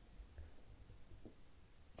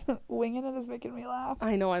 Winging It is making me laugh.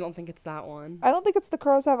 I know, I don't think it's that one. I don't think it's The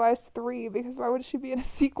Crows Have Eyes 3, because why would she be in a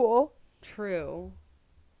sequel? True.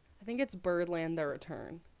 I think it's Birdland: The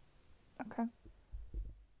Return. Okay.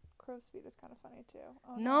 Crow's Feet is kind of funny, too.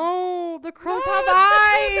 Oh, No, The Crows No, Have The Crows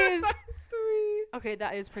Eyes! Have Eyes 3. Okay,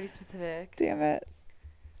 that is pretty specific. Damn it.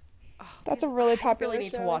 Oh, That's a these- really I popular really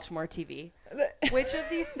need to show. watch more TV. Which of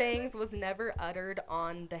these sayings was never uttered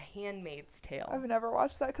on The Handmaid's Tale? I've never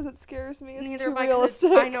watched that because it scares me. It's Neither too have I, 'cause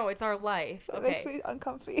realistic. I know, it's our life. It makes Okay. me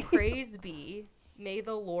uncomfy. Praise be, may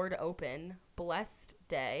the Lord open, blessed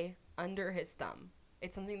day, under his thumb.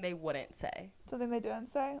 It's something they wouldn't say. Something they didn't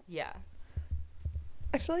say. Yeah.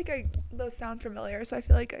 I feel like those sound familiar, so I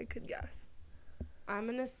feel like I could guess. I'm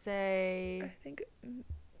going to say... I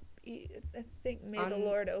think may the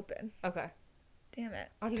Lord open. Okay. Damn it.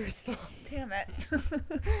 Under his thumb. Damn it.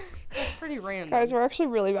 That's pretty random. Guys, we're actually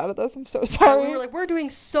really bad at this. I'm so Yeah, sorry. we were like, we're doing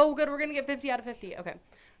so good. We're going to get 50 out of 50. Okay.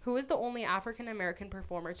 Who is the only African-American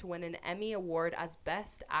performer to win an Emmy Award as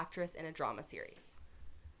Best Actress in a Drama Series?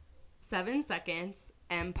 7 Seconds,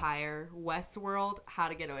 Empire, Westworld, How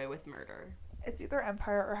to Get Away with Murder. It's either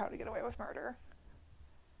Empire or How to Get Away with Murder.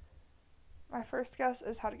 My first guess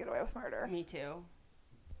is How to Get Away with Murder. Me too.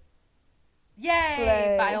 Yay!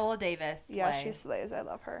 Slay. Viola Davis. Yeah, Slay. she slays. I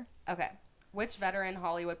love her. Okay. Which veteran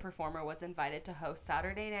Hollywood performer was invited to host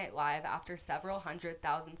Saturday Night Live after several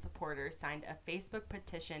 100,000 supporters signed a Facebook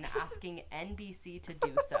petition asking NBC to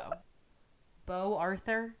do so? Bo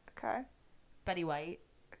Arthur? Okay. Betty White?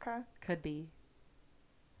 Okay. Could be.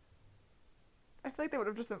 I feel like they would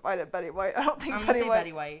have just invited Betty White. I don't think I'm Betty gonna say White.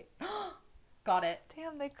 Betty White. Got it.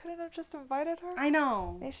 Damn, they couldn't have just invited her? I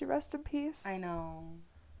know. May she rest in peace. I know.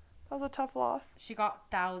 That was a tough loss. She got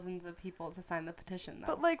thousands of people to sign the petition, though.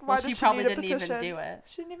 But, like, why did she she probably need a didn't petition? even do it.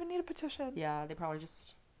 She didn't even need a petition. Yeah, they probably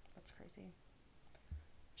just... That's crazy.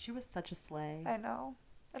 She was such a slay. I know.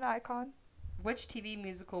 An icon. Which TV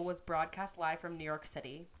musical was broadcast live from New York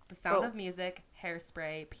City? The Sound of Music,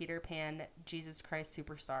 Hairspray, Peter Pan, Jesus Christ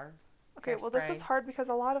Superstar. Okay, well, this Hairspray. is hard because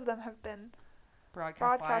a lot of them have been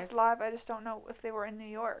broadcast live. I just don't know if they were in New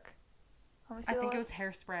York. Let me see I the think it was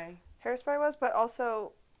list. Hairspray. Hairspray was, but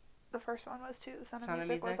also the first one was too. The Sound of Sound of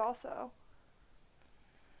Music was Music? also.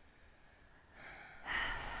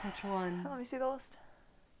 Which one? Let me see the list.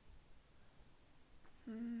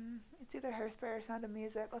 It's either Hairspray or Sound of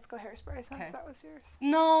Music. Let's go Hairspray since that was yours.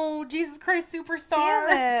 No, Jesus Christ Superstar.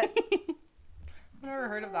 Damn it. I've never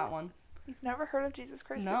heard of that one. You've never heard of Jesus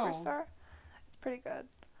Christ No. Superstar? It's pretty good.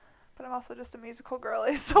 But I'm also just a musical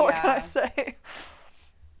girly, so what can I Yeah. say?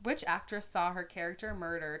 Which actress saw her character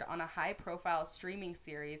murdered on a high-profile streaming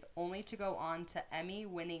series only to go on to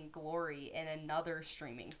Emmy-winning glory in another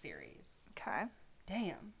streaming series? Okay.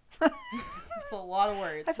 Damn. It's a lot of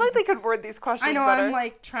words. I feel like they could word these questions I know, better. I'm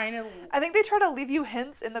like trying to... I think they try to leave you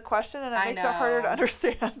hints in the question and it I makes it harder to know.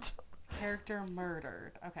 understand. Character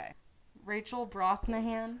murdered. Okay. Rachel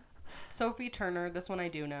Brosnahan, Sophie Turner, this one I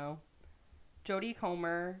do know, Jodie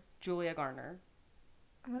Comer, Julia Garner.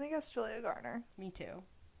 I'm gonna guess Julia Garner. Me too.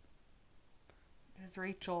 It was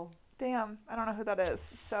Rachel. Damn, I don't know who that is,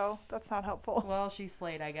 so that's not helpful. Well, she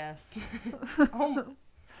slayed, I guess.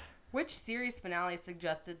 Which series finale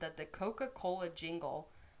suggested that the Coca-Cola jingle,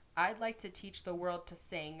 "I'd like to teach the world to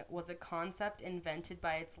sing," was a concept invented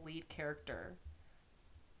by its lead character?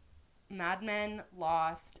 Mad Men,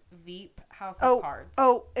 Lost, Veep, House of Cards.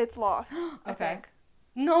 Oh, it's Lost. I Okay. think.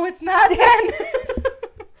 No, it's Mad Men.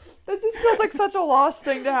 That just feels like such a Lost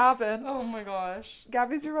thing to happen. Oh my gosh.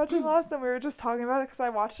 Gabby's rewatching Lost, and we were just talking about it because I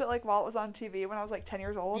watched it like while it was on TV when I was like 10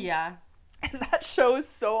 years old. Yeah. And that show is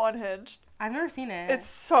so unhinged. I've never seen it. It's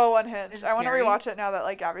so unhinged. Is it I want to scary? rewatch it now that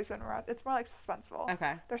like Gabby's been around. It's more like suspenseful.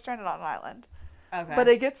 Okay. They're stranded on an island. Okay. But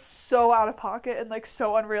it gets so out of pocket and like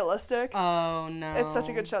so unrealistic. Oh no. It's such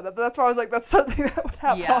a good show. But that's why I was like, that's something that would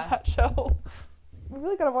happen Yeah. on that show. We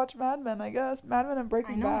really gotta watch Mad Men, I guess. Mad Men and I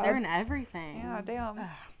Breaking know, Bad. they're in everything. Yeah, damn. Ugh,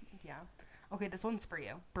 yeah. Okay, this one's for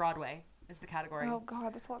you. Broadway is the category. Oh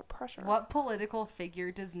god, that's a lot of pressure. What political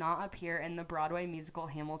figure does not appear in the Broadway musical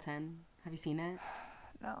Hamilton? Have you seen it?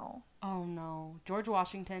 No. Oh no. George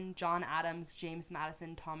Washington, John Adams, James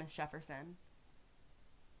Madison, Thomas Jefferson.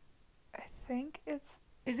 I think it's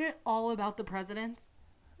Is it all about the presidents?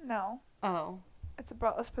 no. Oh. It's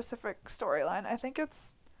about a specific storyline. I think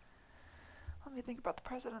it's. Let me think about the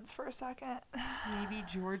presidents for a second. Maybe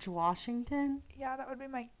George Washington? Yeah, that would be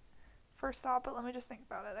my first thought, but let me just think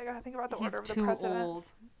about it. I gotta think about the He's order of the too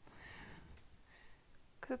presidents.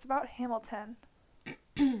 Because it's about Hamilton.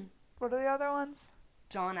 What are the other ones?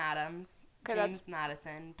 John Adams, Okay, James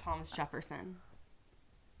Madison, Thomas Jefferson.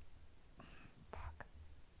 Fuck.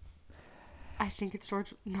 I think it's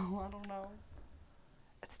George. No, I don't know.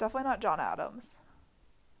 It's definitely not John Adams.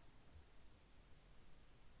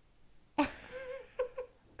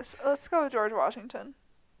 Let's go with George Washington.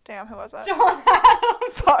 Damn, who was it? John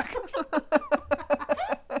Adams. Fuck.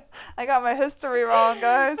 I got my history wrong,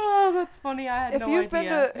 guys. Oh, that's funny. I had If no you've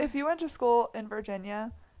idea. if you went to school in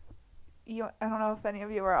Virginia, I don't know if any of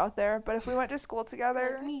you were out there, but if we went to school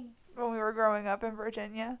together Like me. when we were growing up in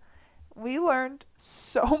Virginia, we learned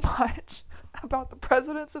so much about the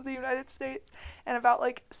presidents of the United States and about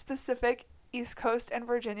like specific East Coast and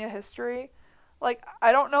Virginia history. Like,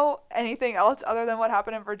 I don't know anything else other than what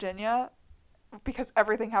happened in Virginia because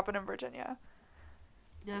everything happened in Virginia.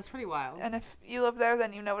 Yeah, that's pretty wild. And if you live there,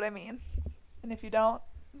 then you know what I mean. And if you don't,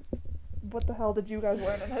 what the hell did you guys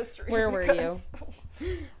learn in history? Where were you? Because-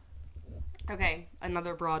 Okay,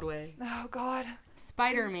 another Broadway. Oh, God.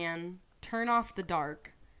 Spider-Man, Turn Off the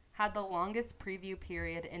Dark, had the longest preview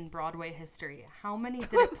period in Broadway history. How many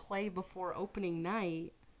did it play before opening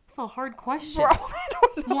night? That's a hard question. Bro, I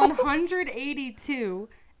don't know. 182,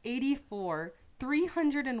 84,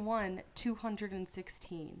 301,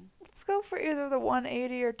 216. Let's go for either the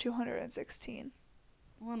 180 or 216.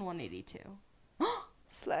 182.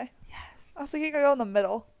 Slay. Yes. I was thinking I go in the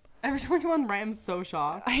middle. Every time I go on right, I'm so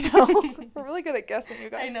shocked. I know. We're really good at guessing,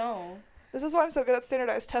 you guys. I know. This is why I'm so good at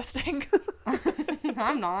standardized testing.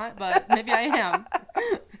 I'm not, but maybe I am.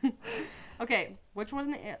 Okay, which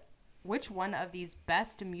one of these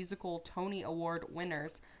best musical Tony Award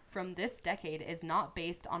winners from this decade is not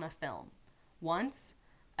based on a film? Once,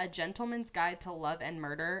 A Gentleman's Guide to Love and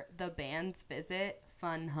Murder, The Band's Visit,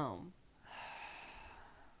 Fun Home.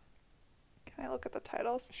 Can I look at the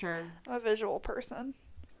titles? Sure. I'm a visual person.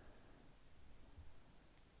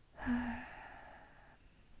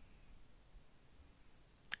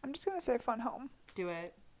 I'm just going to say Fun Home. Do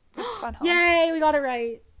it. It's Fun Home. Yay, we got it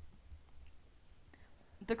right.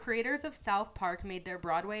 The creators of South Park made their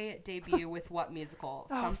Broadway debut with what musical?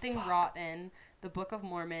 Something Rotten, The Book of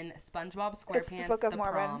Mormon, SpongeBob SquarePants, It's The Book of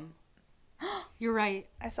Mormon. Prom. You're right.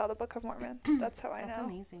 I saw The Book of Mormon. That's how I know. That's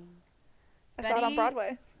amazing. I saw it on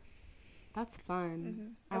Broadway. That's fun. Mm-hmm.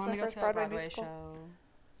 I That's want my to go first to a Broadway Broadway musical. show.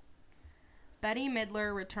 Betty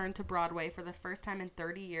Midler returned to Broadway for the first time in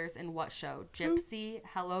 30 years in what show? Gypsy,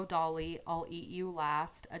 Hello Dolly, I'll Eat You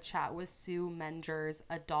Last, A Chat with Sue Mengers,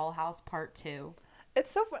 A Dollhouse Part 2.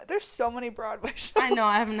 It's so fun. There's so many Broadway shows. I know,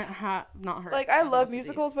 I haven't not heard. Like, I of love most of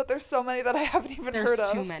musicals, these. but there's so many that I haven't even There's heard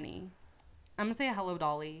of. too many. I'm gonna say Hello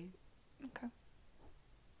Dolly. Okay.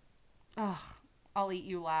 Ugh, I'll Eat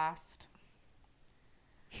You Last.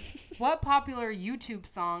 What popular YouTube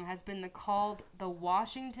song has been called the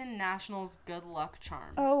Washington Nationals Good Luck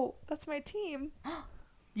Charm? Oh, that's my team.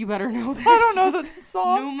 You better know this. I don't know the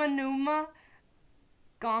song. Numa Numa,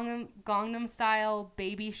 Gangnam Style,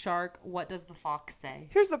 Baby Shark, What Does the Fox Say?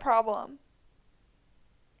 Here's the problem.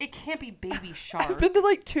 It can't be Baby Shark. I've been to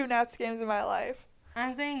like 2 Nats games in my life.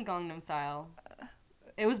 I'm saying Gangnam Style.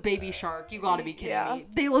 It was Baby Shark. You gotta be kidding Yeah. me.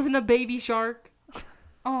 They listen to Baby Shark.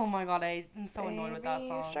 Oh my god, I'm so annoyed with that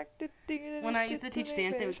song. When I used to teach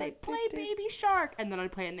dance, they would say, play Baby Shark. And then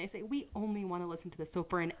I'd play it and they say, we only want to listen to this. So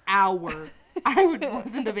for an hour, I would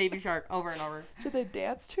listen to Baby Shark over and over. Did they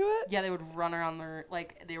dance to it? Yeah, they would run around their,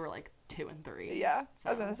 like, they were like 2 and 3. Yeah. So.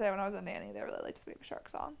 I was going to say, when I was a nanny, they really liked the Baby Shark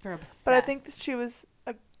song. They're obsessed. But I think she was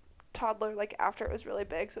a toddler, like, after it was really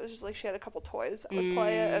big. So it was just like she had a couple toys that would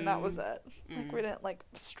play it, and that was it. Like, we didn't, like,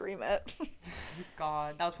 stream it.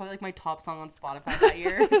 God, that was probably like my top song on Spotify that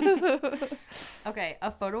year. Okay, a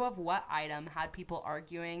photo of what item had people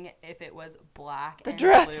arguing if it was black and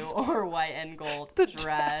dress. blue or white and gold? The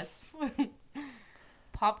dress.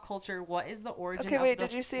 Pop culture, what is the origin Okay, of wait, the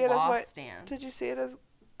did you see it as white? stance? Did you see it as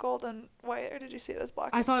gold and white, or did you see it as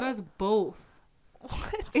black? I saw it as both.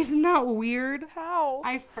 What? Isn't that weird? How?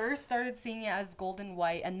 I first started seeing it as gold and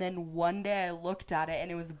white, and then one day I looked at it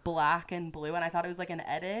and it was black and blue, and I thought it was like an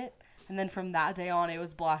edit. And then from that day on, it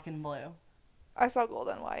was black and blue. I saw gold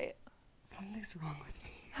and white. Something's wrong with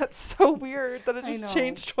me. That's so weird that it I just know.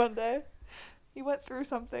 changed one day. You went through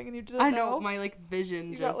something and you didn't I know. know, my like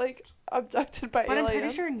vision You just. got like abducted by But aliens. I'm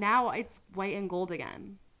pretty sure now it's white and gold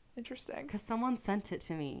again. Interesting. Because someone sent it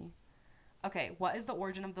to me. Okay, what is the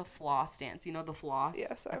origin of the floss dance? You know the floss?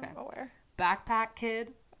 Yes, I'm Okay. aware. Backpack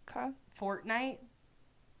Kid, Okay. Fortnite,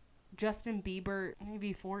 Justin Bieber,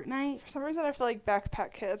 maybe Fortnite? For some reason, I feel like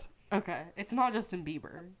Backpack Kid. Okay, it's not Justin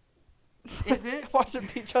Bieber. Is it? Watch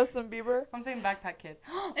it be Justin Bieber. I'm saying Backpack Kid.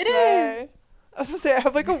 Slay. It is! I was gonna say, I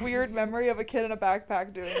have like a weird memory of a kid in a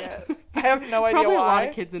backpack doing it. I have no idea Probably why. a lot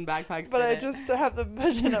of kids in backpacks But did I it. just have the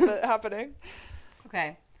vision of it happening.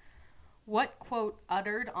 Okay. What quote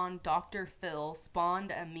uttered on Dr. Phil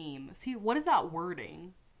spawned a meme? See, what is that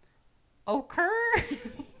wording? Occur?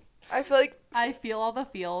 I feel like. I feel all the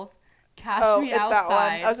feels. Cash Oh, me it's that one.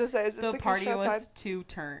 outside. I was gonna say, is it The the party Cash Me was Outside? too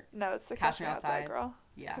turnt. No, it's the Cash Cash Me Me Outside Outside. girl.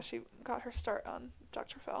 Yeah. Because she got her start on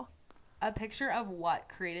Dr. Phil. A picture of what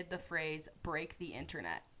created the phrase break the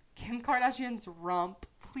internet? Kim Kardashian's rump.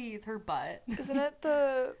 Please, her butt. Isn't it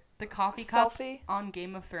the The coffee cup selfie? on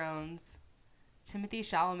Game of Thrones. Timothy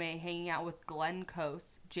Chalamet hanging out with Glenn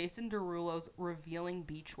Close. Jason Derulo's revealing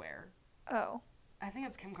beachwear. Oh. I think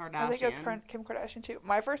it's Kim Kardashian. I think it's Kim Kardashian too.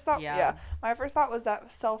 My first thought, Yeah. my first thought was that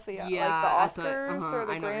selfie, at, Yeah, like the at the- Oscars or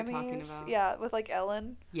the I know what you're talking Grammys. about. Yeah, with like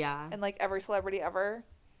Ellen Yeah. and like every celebrity ever,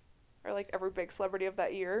 or like every big celebrity of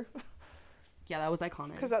that year. Yeah, that was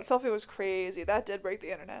iconic. Because that selfie was crazy. That did break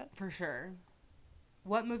the internet. For sure.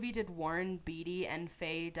 What movie did Warren Beatty and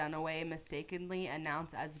Faye Dunaway mistakenly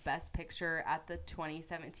announce as Best Picture at the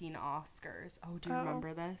 2017 Oscars? Oh, do you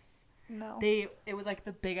remember this? No. It was like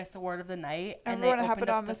the biggest award of the night. I and remember when they it happened opened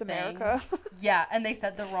up on the Miss thing. America. Yeah, and they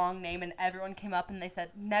said the wrong name, and everyone came up and they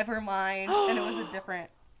said, never mind. And it was a different,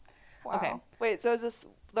 Wow. Okay. Wait, so is this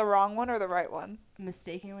the wrong one or the right one?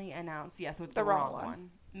 mistakenly announced. Yeah, so it's The the wrong wrong one. one.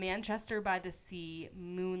 Manchester by the Sea,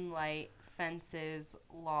 Moonlight, fences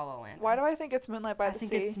La La Land. Why do I think it's Moonlight by the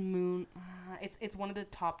Sea? I think it's it's one of the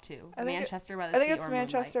top two. Manchester by the Sea. I think it's or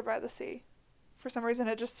Manchester Moonlight. by the Sea. For some reason,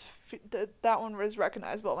 it just that one was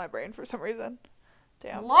recognizable in my brain for some reason.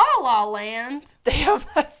 Damn. La La Land. Damn,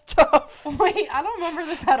 that's tough. Wait, I don't remember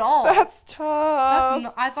this at all. That's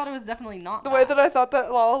tough. I thought it was definitely not. The way that I thought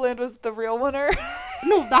that La La Land was the real winner.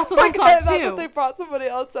 No, that's what Like, I thought thought too. that they brought somebody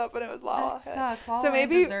else up and it was La La That Land. sucks. La La So Land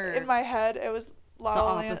maybe deserves. in my head it was La The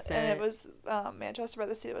La Land opposite. and it was Manchester by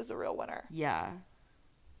the Sea that was the real winner. Yeah,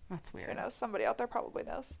 that's Who weird. knows? Somebody out there probably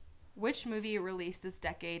knows. Which movie released this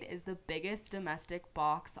decade is the biggest domestic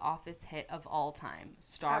box office hit of all time?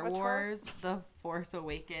 Star Avatar? Wars, The Force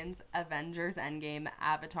Awakens, Avengers Endgame,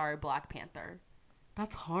 Avatar, Black Panther.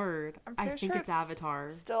 That's hard. I'm I pretty think sure it's Avatar.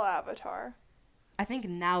 Still Avatar. I think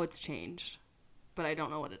now it's changed, but I don't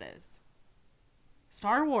know what it is.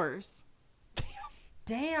 Star Wars.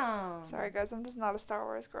 Damn. Sorry guys, I'm just not a Star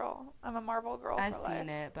Wars girl. I'm a Marvel girl I've for life. seen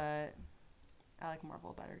it, but I like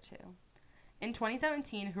Marvel better too. In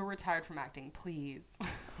 2017, who retired from acting? Please.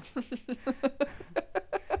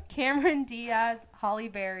 Cameron Diaz, Halle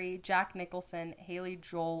Berry, Jack Nicholson, Haley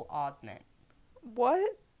Joel Osment.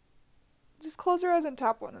 What? Just close your eyes and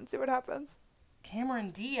tap one and see what happens.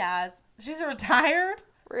 Cameron Diaz? She's retired?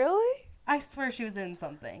 Really? I swear she was in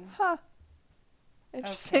something. Huh.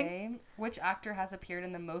 Interesting. Okay. Which actor has appeared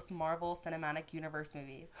in the most Marvel Cinematic Universe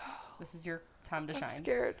movies? This is your time to shine. I'm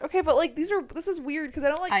scared. Okay, but like this is weird because I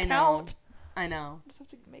don't like I count. I know. I just have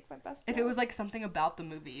to make my best. If it was guess. like something about the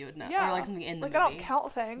movie, you would know. Yeah. Or like something in the like movie. I don't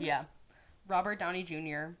count things. Yeah. Robert Downey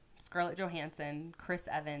Jr., Scarlett Johansson, Chris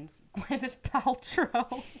Evans, Gwyneth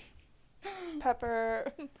Paltrow.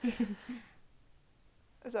 Pepper.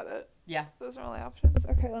 Is that it? Yeah. Those are only options.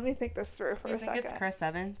 Okay, let me think this through for You a think second. it's Chris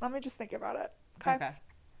Evans? Let me just think about it. Okay.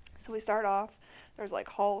 So we start off. There's like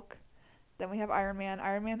Hulk. Then we have Iron Man.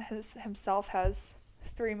 Iron Man himself has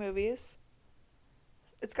 3 movies.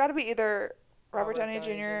 It's got to be either Robert Downey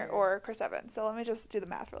Jr. or Chris Evans. So let me just do the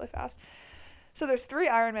math really fast. So there's 3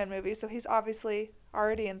 Iron Man movies. So he's obviously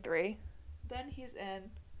already in 3. Then he's in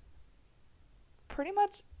pretty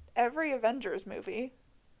much every Avengers movie.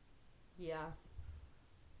 Yeah.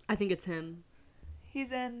 I think it's him.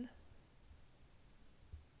 He's in...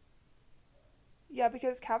 Yeah,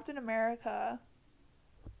 because Captain America,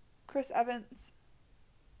 Chris Evans,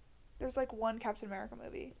 there's like one Captain America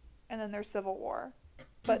movie, and then there's Civil War.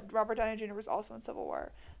 But Robert Downey Jr. was also in Civil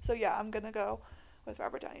War. So yeah, I'm going to go with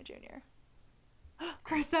Robert Downey Jr.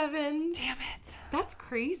 Chris Evans. Damn it. That's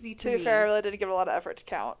crazy To me. be fair, I really didn't give it a lot of effort to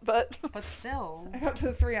count, but But still. I got to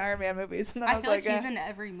the 3 Iron Man movies, and then I was feel like, he's in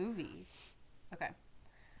every movie. Okay.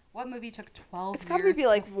 What movie took 12 it's years got to be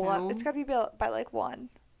like to one. film? It's got to be by like 1.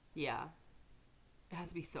 Yeah. It has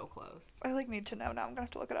to be so close. I like need to know now. I'm going to have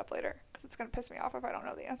to look it up later because it's going to piss me off if I don't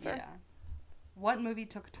know the answer. Yeah. What movie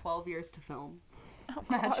took 12 years to film? Oh,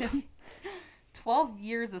 God. Imagine. 12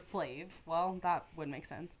 Years a Slave. Well, that would make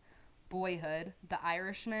sense. Boyhood, The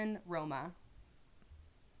Irishman, Roma.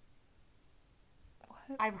 What?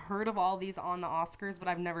 I've heard of all these on the Oscars, but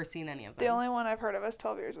I've never seen any of them. The only one I've heard of is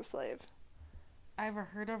 12 Years a Slave. I've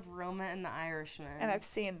heard of Roma and The Irishman. And I've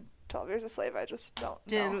seen 12 Years a Slave. I just don't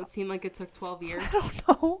Did know. it seem like it took 12 years? I don't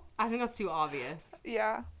know. I think that's too obvious.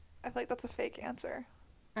 Yeah. I feel like that's a fake answer.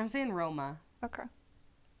 I'm saying Roma. Okay.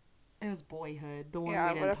 It was Boyhood, the one Yeah, we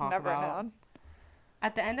I would didn't have talk never about. known.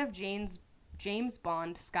 At the end of James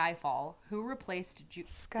Bond Skyfall, who replaced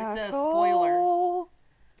Skyfall. This is a spoiler.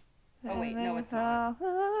 Oh wait, no, it's not.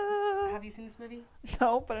 Have you seen this movie?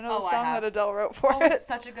 No, but I know Oh, the I song have. that Adele wrote for Oh, it. it's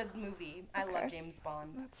such a good movie. I Okay. love James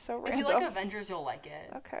Bond. That's so If random. you like Avengers, you'll like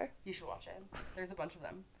it. Okay. You should watch it. There's a bunch of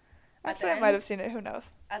them. Actually, I might have seen it. Who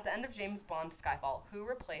knows? At the end of James Bond Skyfall, who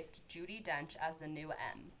replaced Judi Dench as the new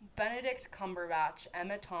M? Benedict Cumberbatch,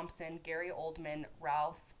 Emma Thompson, Gary Oldman,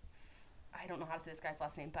 Ralph. I don't know how to say this guy's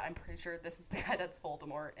last name, but I'm pretty sure this is the guy that's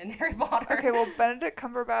Voldemort in Harry Potter. Okay, well, Benedict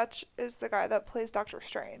Cumberbatch is the guy that plays Doctor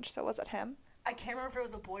Strange. So was it him? I can't remember if it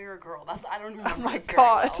was a boy or a girl. I don't remember. Oh my this very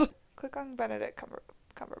god. well. Click on Benedict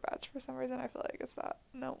Cumberbatch. For some reason, I feel like it's that.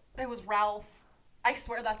 No. It was Ralph. I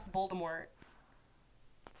swear that's Voldemort.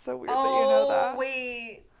 It's so weird that you know that.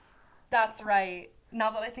 Wait. That's right.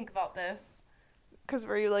 Now that I think about this. Because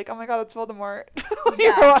were you like, oh my god, it's Voldemort when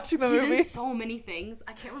Yeah. you were watching the He's movie? in so many things.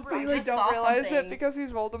 I can't remember. But I you like just don't saw realize something. it because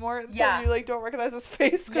he's Voldemort. Yeah. So you like don't recognize his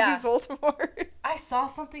face because Yeah. he's Voldemort. I saw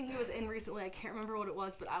something he was in recently. I can't remember what it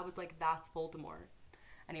was, but I was like, that's Voldemort.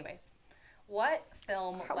 Anyways, what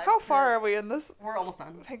film led How to... far are we in this? We're almost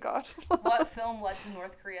done. Thank God. What film led to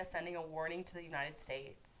North Korea sending a warning to the United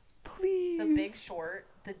States? Please. The Big Short,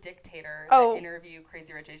 The Dictator, Oh. The Interview,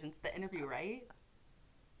 Crazy Rich Asians. The Interview, right?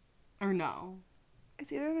 Or no?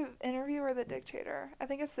 It's either The Interview or The Dictator. I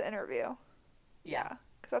think it's The Interview. Yeah.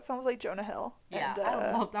 Because that sounds like Jonah Hill. Yeah, And,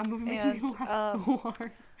 I love that movie. Makes me laugh so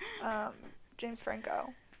hard. James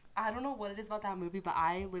Franco. I don't know what it is about that movie, but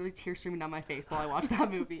I literally tear streaming down my face while I watch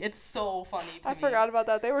that movie. It's so funny to me. I forgot about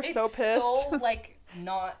that. They were so pissed. It's so, like,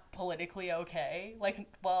 not politically okay. Like,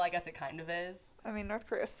 well, I guess it kind of is. I mean, North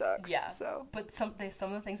Korea sucks. Yeah. So. But some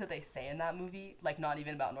of the things that they say in that movie, like, not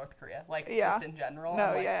even about North Korea. Like, just in general. No,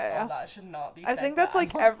 I'm like, yeah. Oh, that should not be said. I think that's,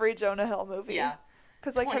 like, every Jonah Hill movie. Yeah.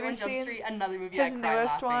 Because, like, have you seen Street, another movie his I cried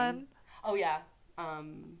newest laughing. one? Oh, yeah.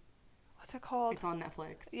 What's it called? It's on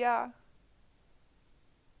Netflix. Yeah.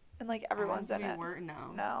 And, like, everyone's in it.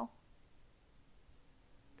 No.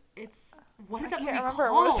 It's... What is that movie called? I can't remember.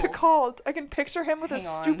 called? What is it called? I can picture him with his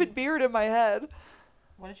stupid beard in my head.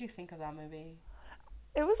 What did you think of that movie?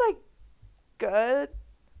 It was, like, good.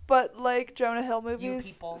 But, like, Jonah Hill movies...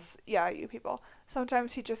 You People. Yeah, You People.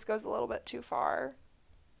 Sometimes he just goes a little bit too far.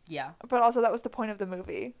 Yeah. But also that was the point of the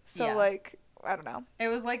movie. So, like... I don't know. It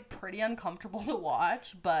was, like, pretty uncomfortable to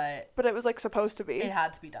watch, but... But it was, like, supposed to be. It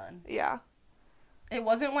had to be done. Yeah. It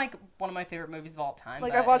wasn't, like, one of my favorite movies of all time.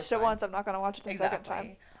 Like, I've watched it once. I'm not going to watch it a second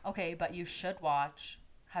time. Okay, but you should watch...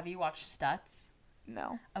 Have you watched Stutz?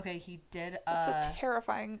 No. Okay, he did That's a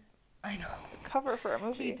terrifying... I know. Cover for a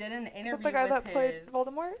movie. He did an interview with Is that the guy that played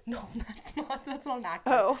Voldemort? No, that's not. That's not an actor.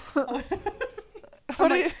 Oh.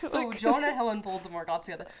 Jonah Hill and Voldemort got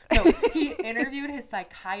together. No, he interviewed his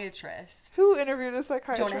psychiatrist. Who interviewed his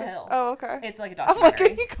psychiatrist? Jonah Hill. Oh, okay. It's like a documentary. I'm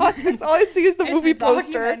like, any context, all I see is the movie poster. It's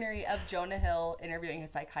a documentary of Jonah Hill interviewing his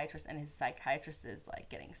psychiatrist, and his psychiatrist is, like,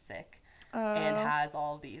 getting sick. And has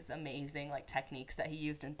all these amazing, like, techniques that he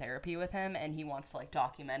used in therapy with him, and he wants to, like,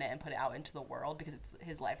 document it and put it out into the world because it's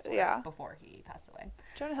his life's work before he passed away.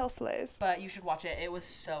 Jonah Hill slays. But you should watch it. It was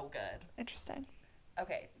so good. Interesting.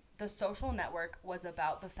 Okay. The Social Network was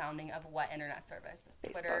about the founding of what internet service?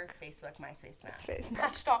 Facebook. Twitter, Facebook, MySpace, It's Facebook.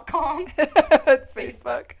 Match.com. It's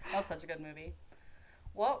Facebook. That was such a good movie.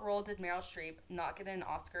 What role did Meryl Streep not get an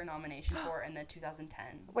Oscar nomination for in the 2010?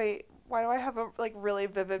 Wait, why do I have a, like, really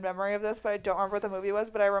vivid memory of this, but I don't remember what the movie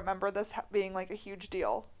was, but I remember this being, like, a huge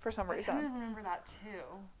deal for some reason. I remember that, too.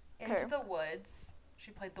 Okay. Into the Woods,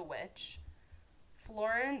 she played the witch.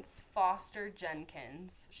 Florence Foster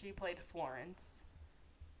Jenkins, she played Florence.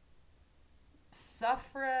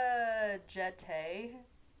 Suffragette,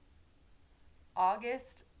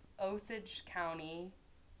 August Osage County,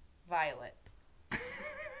 Violet.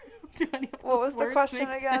 Do any of what was the question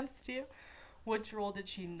again? Which role did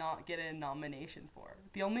she not get a nomination for?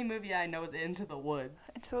 The only movie I know is Into the Woods.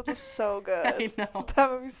 Into the Woods was so good. I know.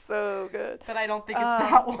 That movie's so good. But I don't think it's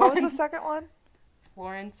that one. What was the second one?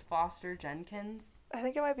 Florence Foster Jenkins. I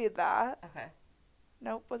think it might be that. Okay.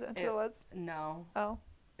 Nope. Was it Into the Woods? No. Oh.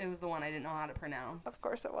 It was the one I didn't know how to pronounce. Of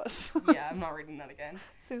course it was. Yeah, I'm not reading that again.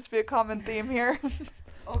 Seems to be a common theme here.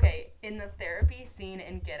 Okay, in the therapy scene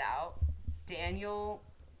in Get Out, Daniel...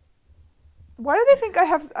 Why do they think I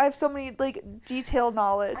have so many, like, detailed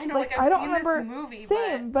knowledge? I know, like I've don't seen remember. This movie,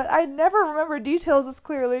 Same, but I never remember details as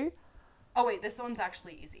clearly. Oh, wait, this one's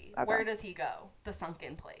actually easy. Okay. Where does he go? The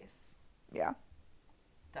sunken place. Yeah.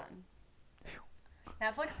 Done.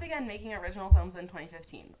 Netflix began making original films in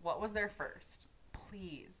 2015. What was their first?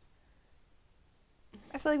 Please.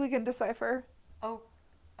 I feel like we can decipher. Okay.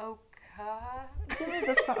 Give me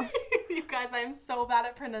the phone. You guys, I'm so bad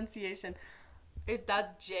at pronunciation.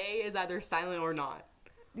 That J is either silent or not.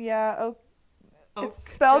 Yeah,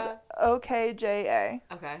 it's spelled OKJA.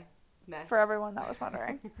 Okay. Next. For everyone that was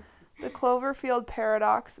wondering. The Cloverfield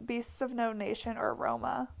Paradox, Beasts of No Nation, or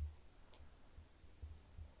Roma.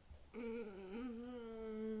 I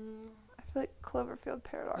feel like Cloverfield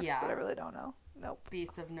Paradox, but I really don't know. Nope.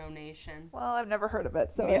 Beasts of No Nation. Well, I've never heard of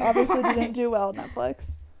it, so it obviously didn't do well,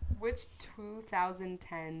 Netflix. Which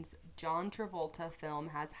 2010's John Travolta film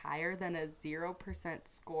has higher than a 0%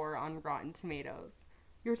 score on Rotten Tomatoes?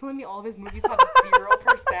 You're telling me all of his movies have 0%?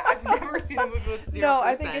 I've never seen a movie with 0%. No,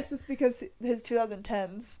 I think it's just because his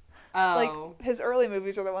 2010s. Oh. Like, his early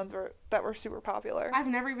movies are the ones that were super popular. I've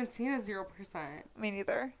never even seen a 0%. Me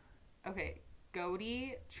neither. Okay.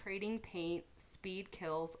 Goaty, Trading Paint, Speed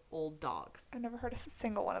Kills, Old Dogs. I've never heard a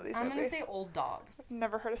single one of these movies. I'm going to say Old Dogs. I've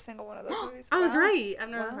never heard a single one of those movies. I was right. I've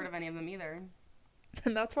never heard of any of them either.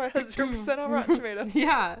 And that's why it has 0% on Rotten Tomatoes.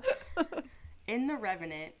 Yeah. In The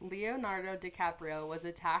Revenant, Leonardo DiCaprio was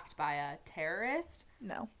attacked by a terrorist,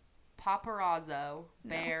 no, paparazzo,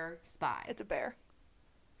 bear, spy. It's a bear.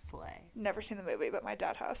 Slay. Never seen the movie, but my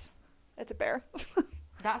dad has. It's a bear.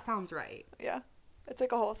 That sounds right. Yeah. It's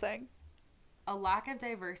like a whole thing. A lack of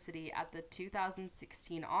diversity at the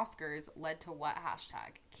 2016 Oscars led to what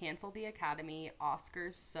hashtag? Cancel the Academy,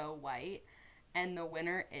 Oscars so white, and the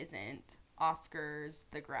winner isn't Oscar's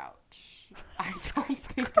the Grouch. I don't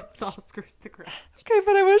think it's Oscar's the Grouch. Okay,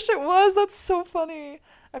 but I wish it was. That's so funny.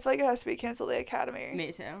 I feel like it has to be Cancel the Academy.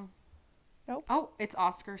 Me too. Nope. Oh, it's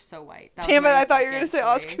Oscar So White. That Damn was it, my I thought you were going to second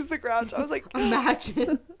say choice. Oscar's the Grouch. I was like,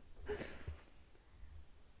 Imagine. This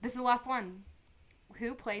is the last one.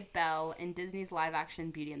 Who played Belle in Disney's live-action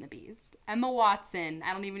Beauty and the Beast? Emma Watson.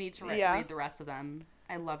 I don't even need to read the rest of them.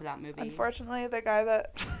 I love that movie. Unfortunately, the guy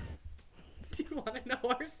that... Do you want to know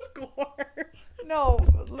our score? No,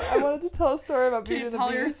 I wanted to tell a story about Beauty and the Beast.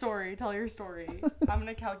 Tell your story. Tell your story. I'm going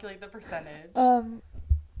to calculate the percentage.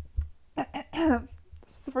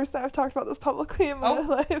 This is the first time I've talked about this publicly in my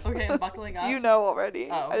life. Okay, I'm buckling up. You know already.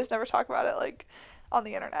 Oh. I just never talk about it, like, on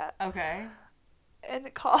the internet. Okay. In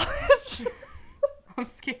college... I'm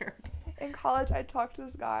scared. In college, I talked to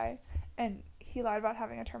this guy, and he lied about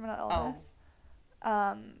having a terminal illness.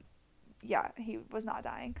 Yeah, he was not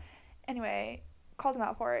dying. Anyway, called him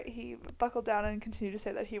out for it. He buckled down and continued to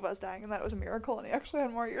say that he was dying and that it was a miracle and he actually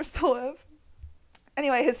had more years to live.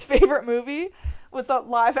 Anyway, his favorite movie was that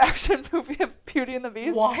live-action movie of Beauty and the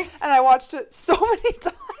Beast. What? And I watched it so many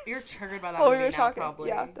times. You're triggered by that while movie we were now, talking. probably.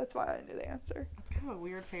 Yeah, that's why I knew the answer. It's kind of a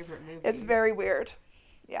weird favorite movie. It's very weird.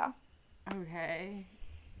 Yeah. Okay.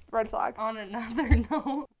 Red flag. On another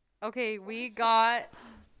note. Okay, we got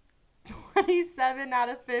 27 out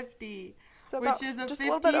of 50. So which is a just a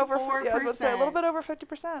little bit over. Yeah, I was about to say a little bit over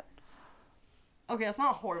 50%. Okay, that's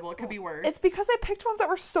not horrible. It could be worse. It's because I picked ones that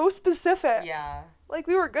were so specific. Yeah. Like,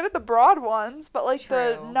 we were good at the broad ones, but, like,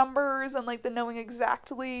 the True. numbers and, like, the knowing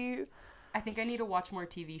exactly. I think I need to watch more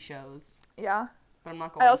TV shows. Yeah. But I'm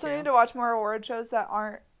not going to. I also need to watch more award shows that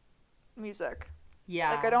aren't music.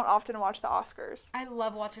 Yeah. Like, I don't often watch the Oscars. I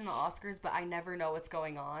love watching the Oscars, but I never know what's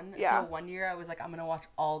going on. Yeah. So one year I was like, I'm going to watch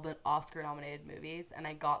all the Oscar-nominated movies, and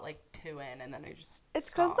I got, like, 2 in, and then I just It's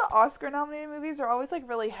because the stopped. Oscar-nominated movies are always, like,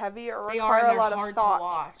 really heavy or They are, require and a lot they're of hard to thought.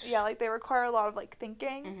 watch. Yeah, like, they require a lot of, like,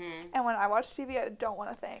 thinking. Mhm. And when I watch TV, I don't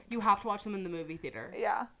want to think. You have to watch them in the movie theater.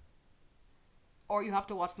 Yeah. Or you have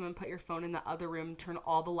to watch them and put your phone in the other room, turn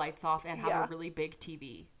all the lights off, and have Yeah. a really big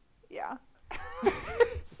TV. Yeah.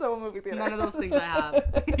 So a movie theater. None of those things I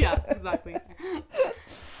have. Yeah, exactly.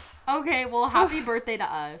 Okay, well, happy birthday to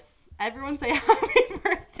us. Everyone say happy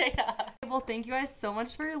birthday to us. Well, thank you guys so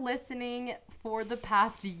much for listening for the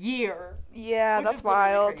past year. Yeah, which that's is literally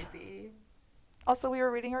wild. crazy. Also, we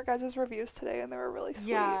were reading our guys' reviews today, and they were really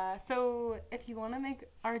sweet. Yeah, so if you want to make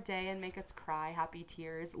our day and make us cry happy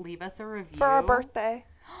tears, leave us a review. For our birthday.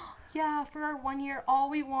 Yeah, for our 1 year, all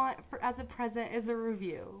we want as a present is a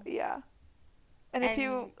review. Yeah. And if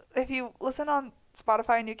you listen on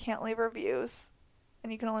Spotify and you can't leave reviews,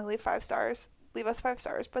 and you can only leave 5 stars, leave us 5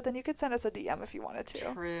 stars. But then you could send us a DM if you wanted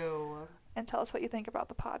to. True. And tell us what you think about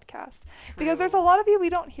the podcast. Because there's a lot of you we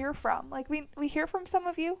don't hear from. Like, we hear from some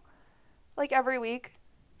of you, like, every week.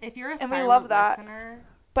 If you're a And we silent love that. listener,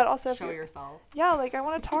 But also, if show you're, yourself. yeah, like, I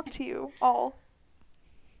want to talk to you all.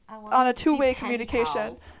 I want On a to be two-way pen communication.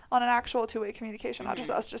 pals. On an actual two-way communication, not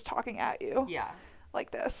just us just talking at you. Yeah. Like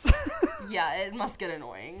this. Yeah, it must get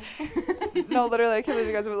annoying. No, literally, I can't believe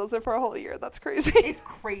you guys have been listening for a whole year. That's crazy. It's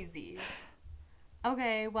crazy.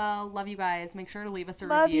 Okay, well, love you guys. Make sure to leave us a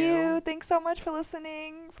Love review. you. Thanks so much for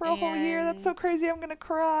listening for a whole year. That's so And- crazy. I'm going to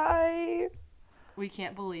cry. We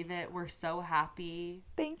can't believe it. We're so happy.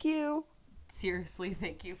 Thank you. Seriously,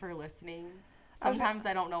 thank you for listening. I was- Sometimes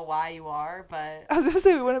I don't know why you are, but I was going to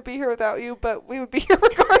say we wouldn't be here without you, but we would be here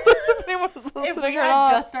regardless if anyone was if listening we or had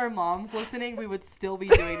not. just our moms listening, we would still be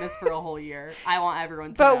doing this for a whole year. I want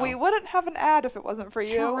everyone to But know. we wouldn't have an ad if it wasn't for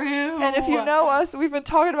you. True. And if you know us, we've been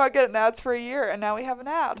talking about getting ads for a year, and now we have an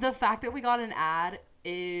ad. The fact that we got an ad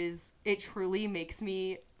it truly makes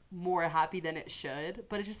me more happy than it should,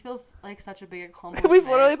 but it just feels like such a big accomplishment. We've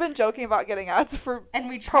literally been joking about getting ads for and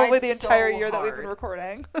we tried probably the so entire year that we've been hard.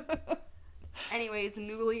 recording. Anyways,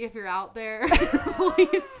 Newly, if you're out there,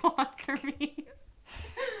 please sponsor me.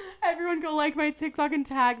 Everyone go like my TikTok and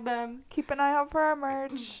tag them. Keep an eye out for our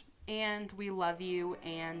merch. And we love you,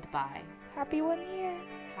 and bye. Happy 1 year.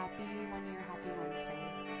 Happy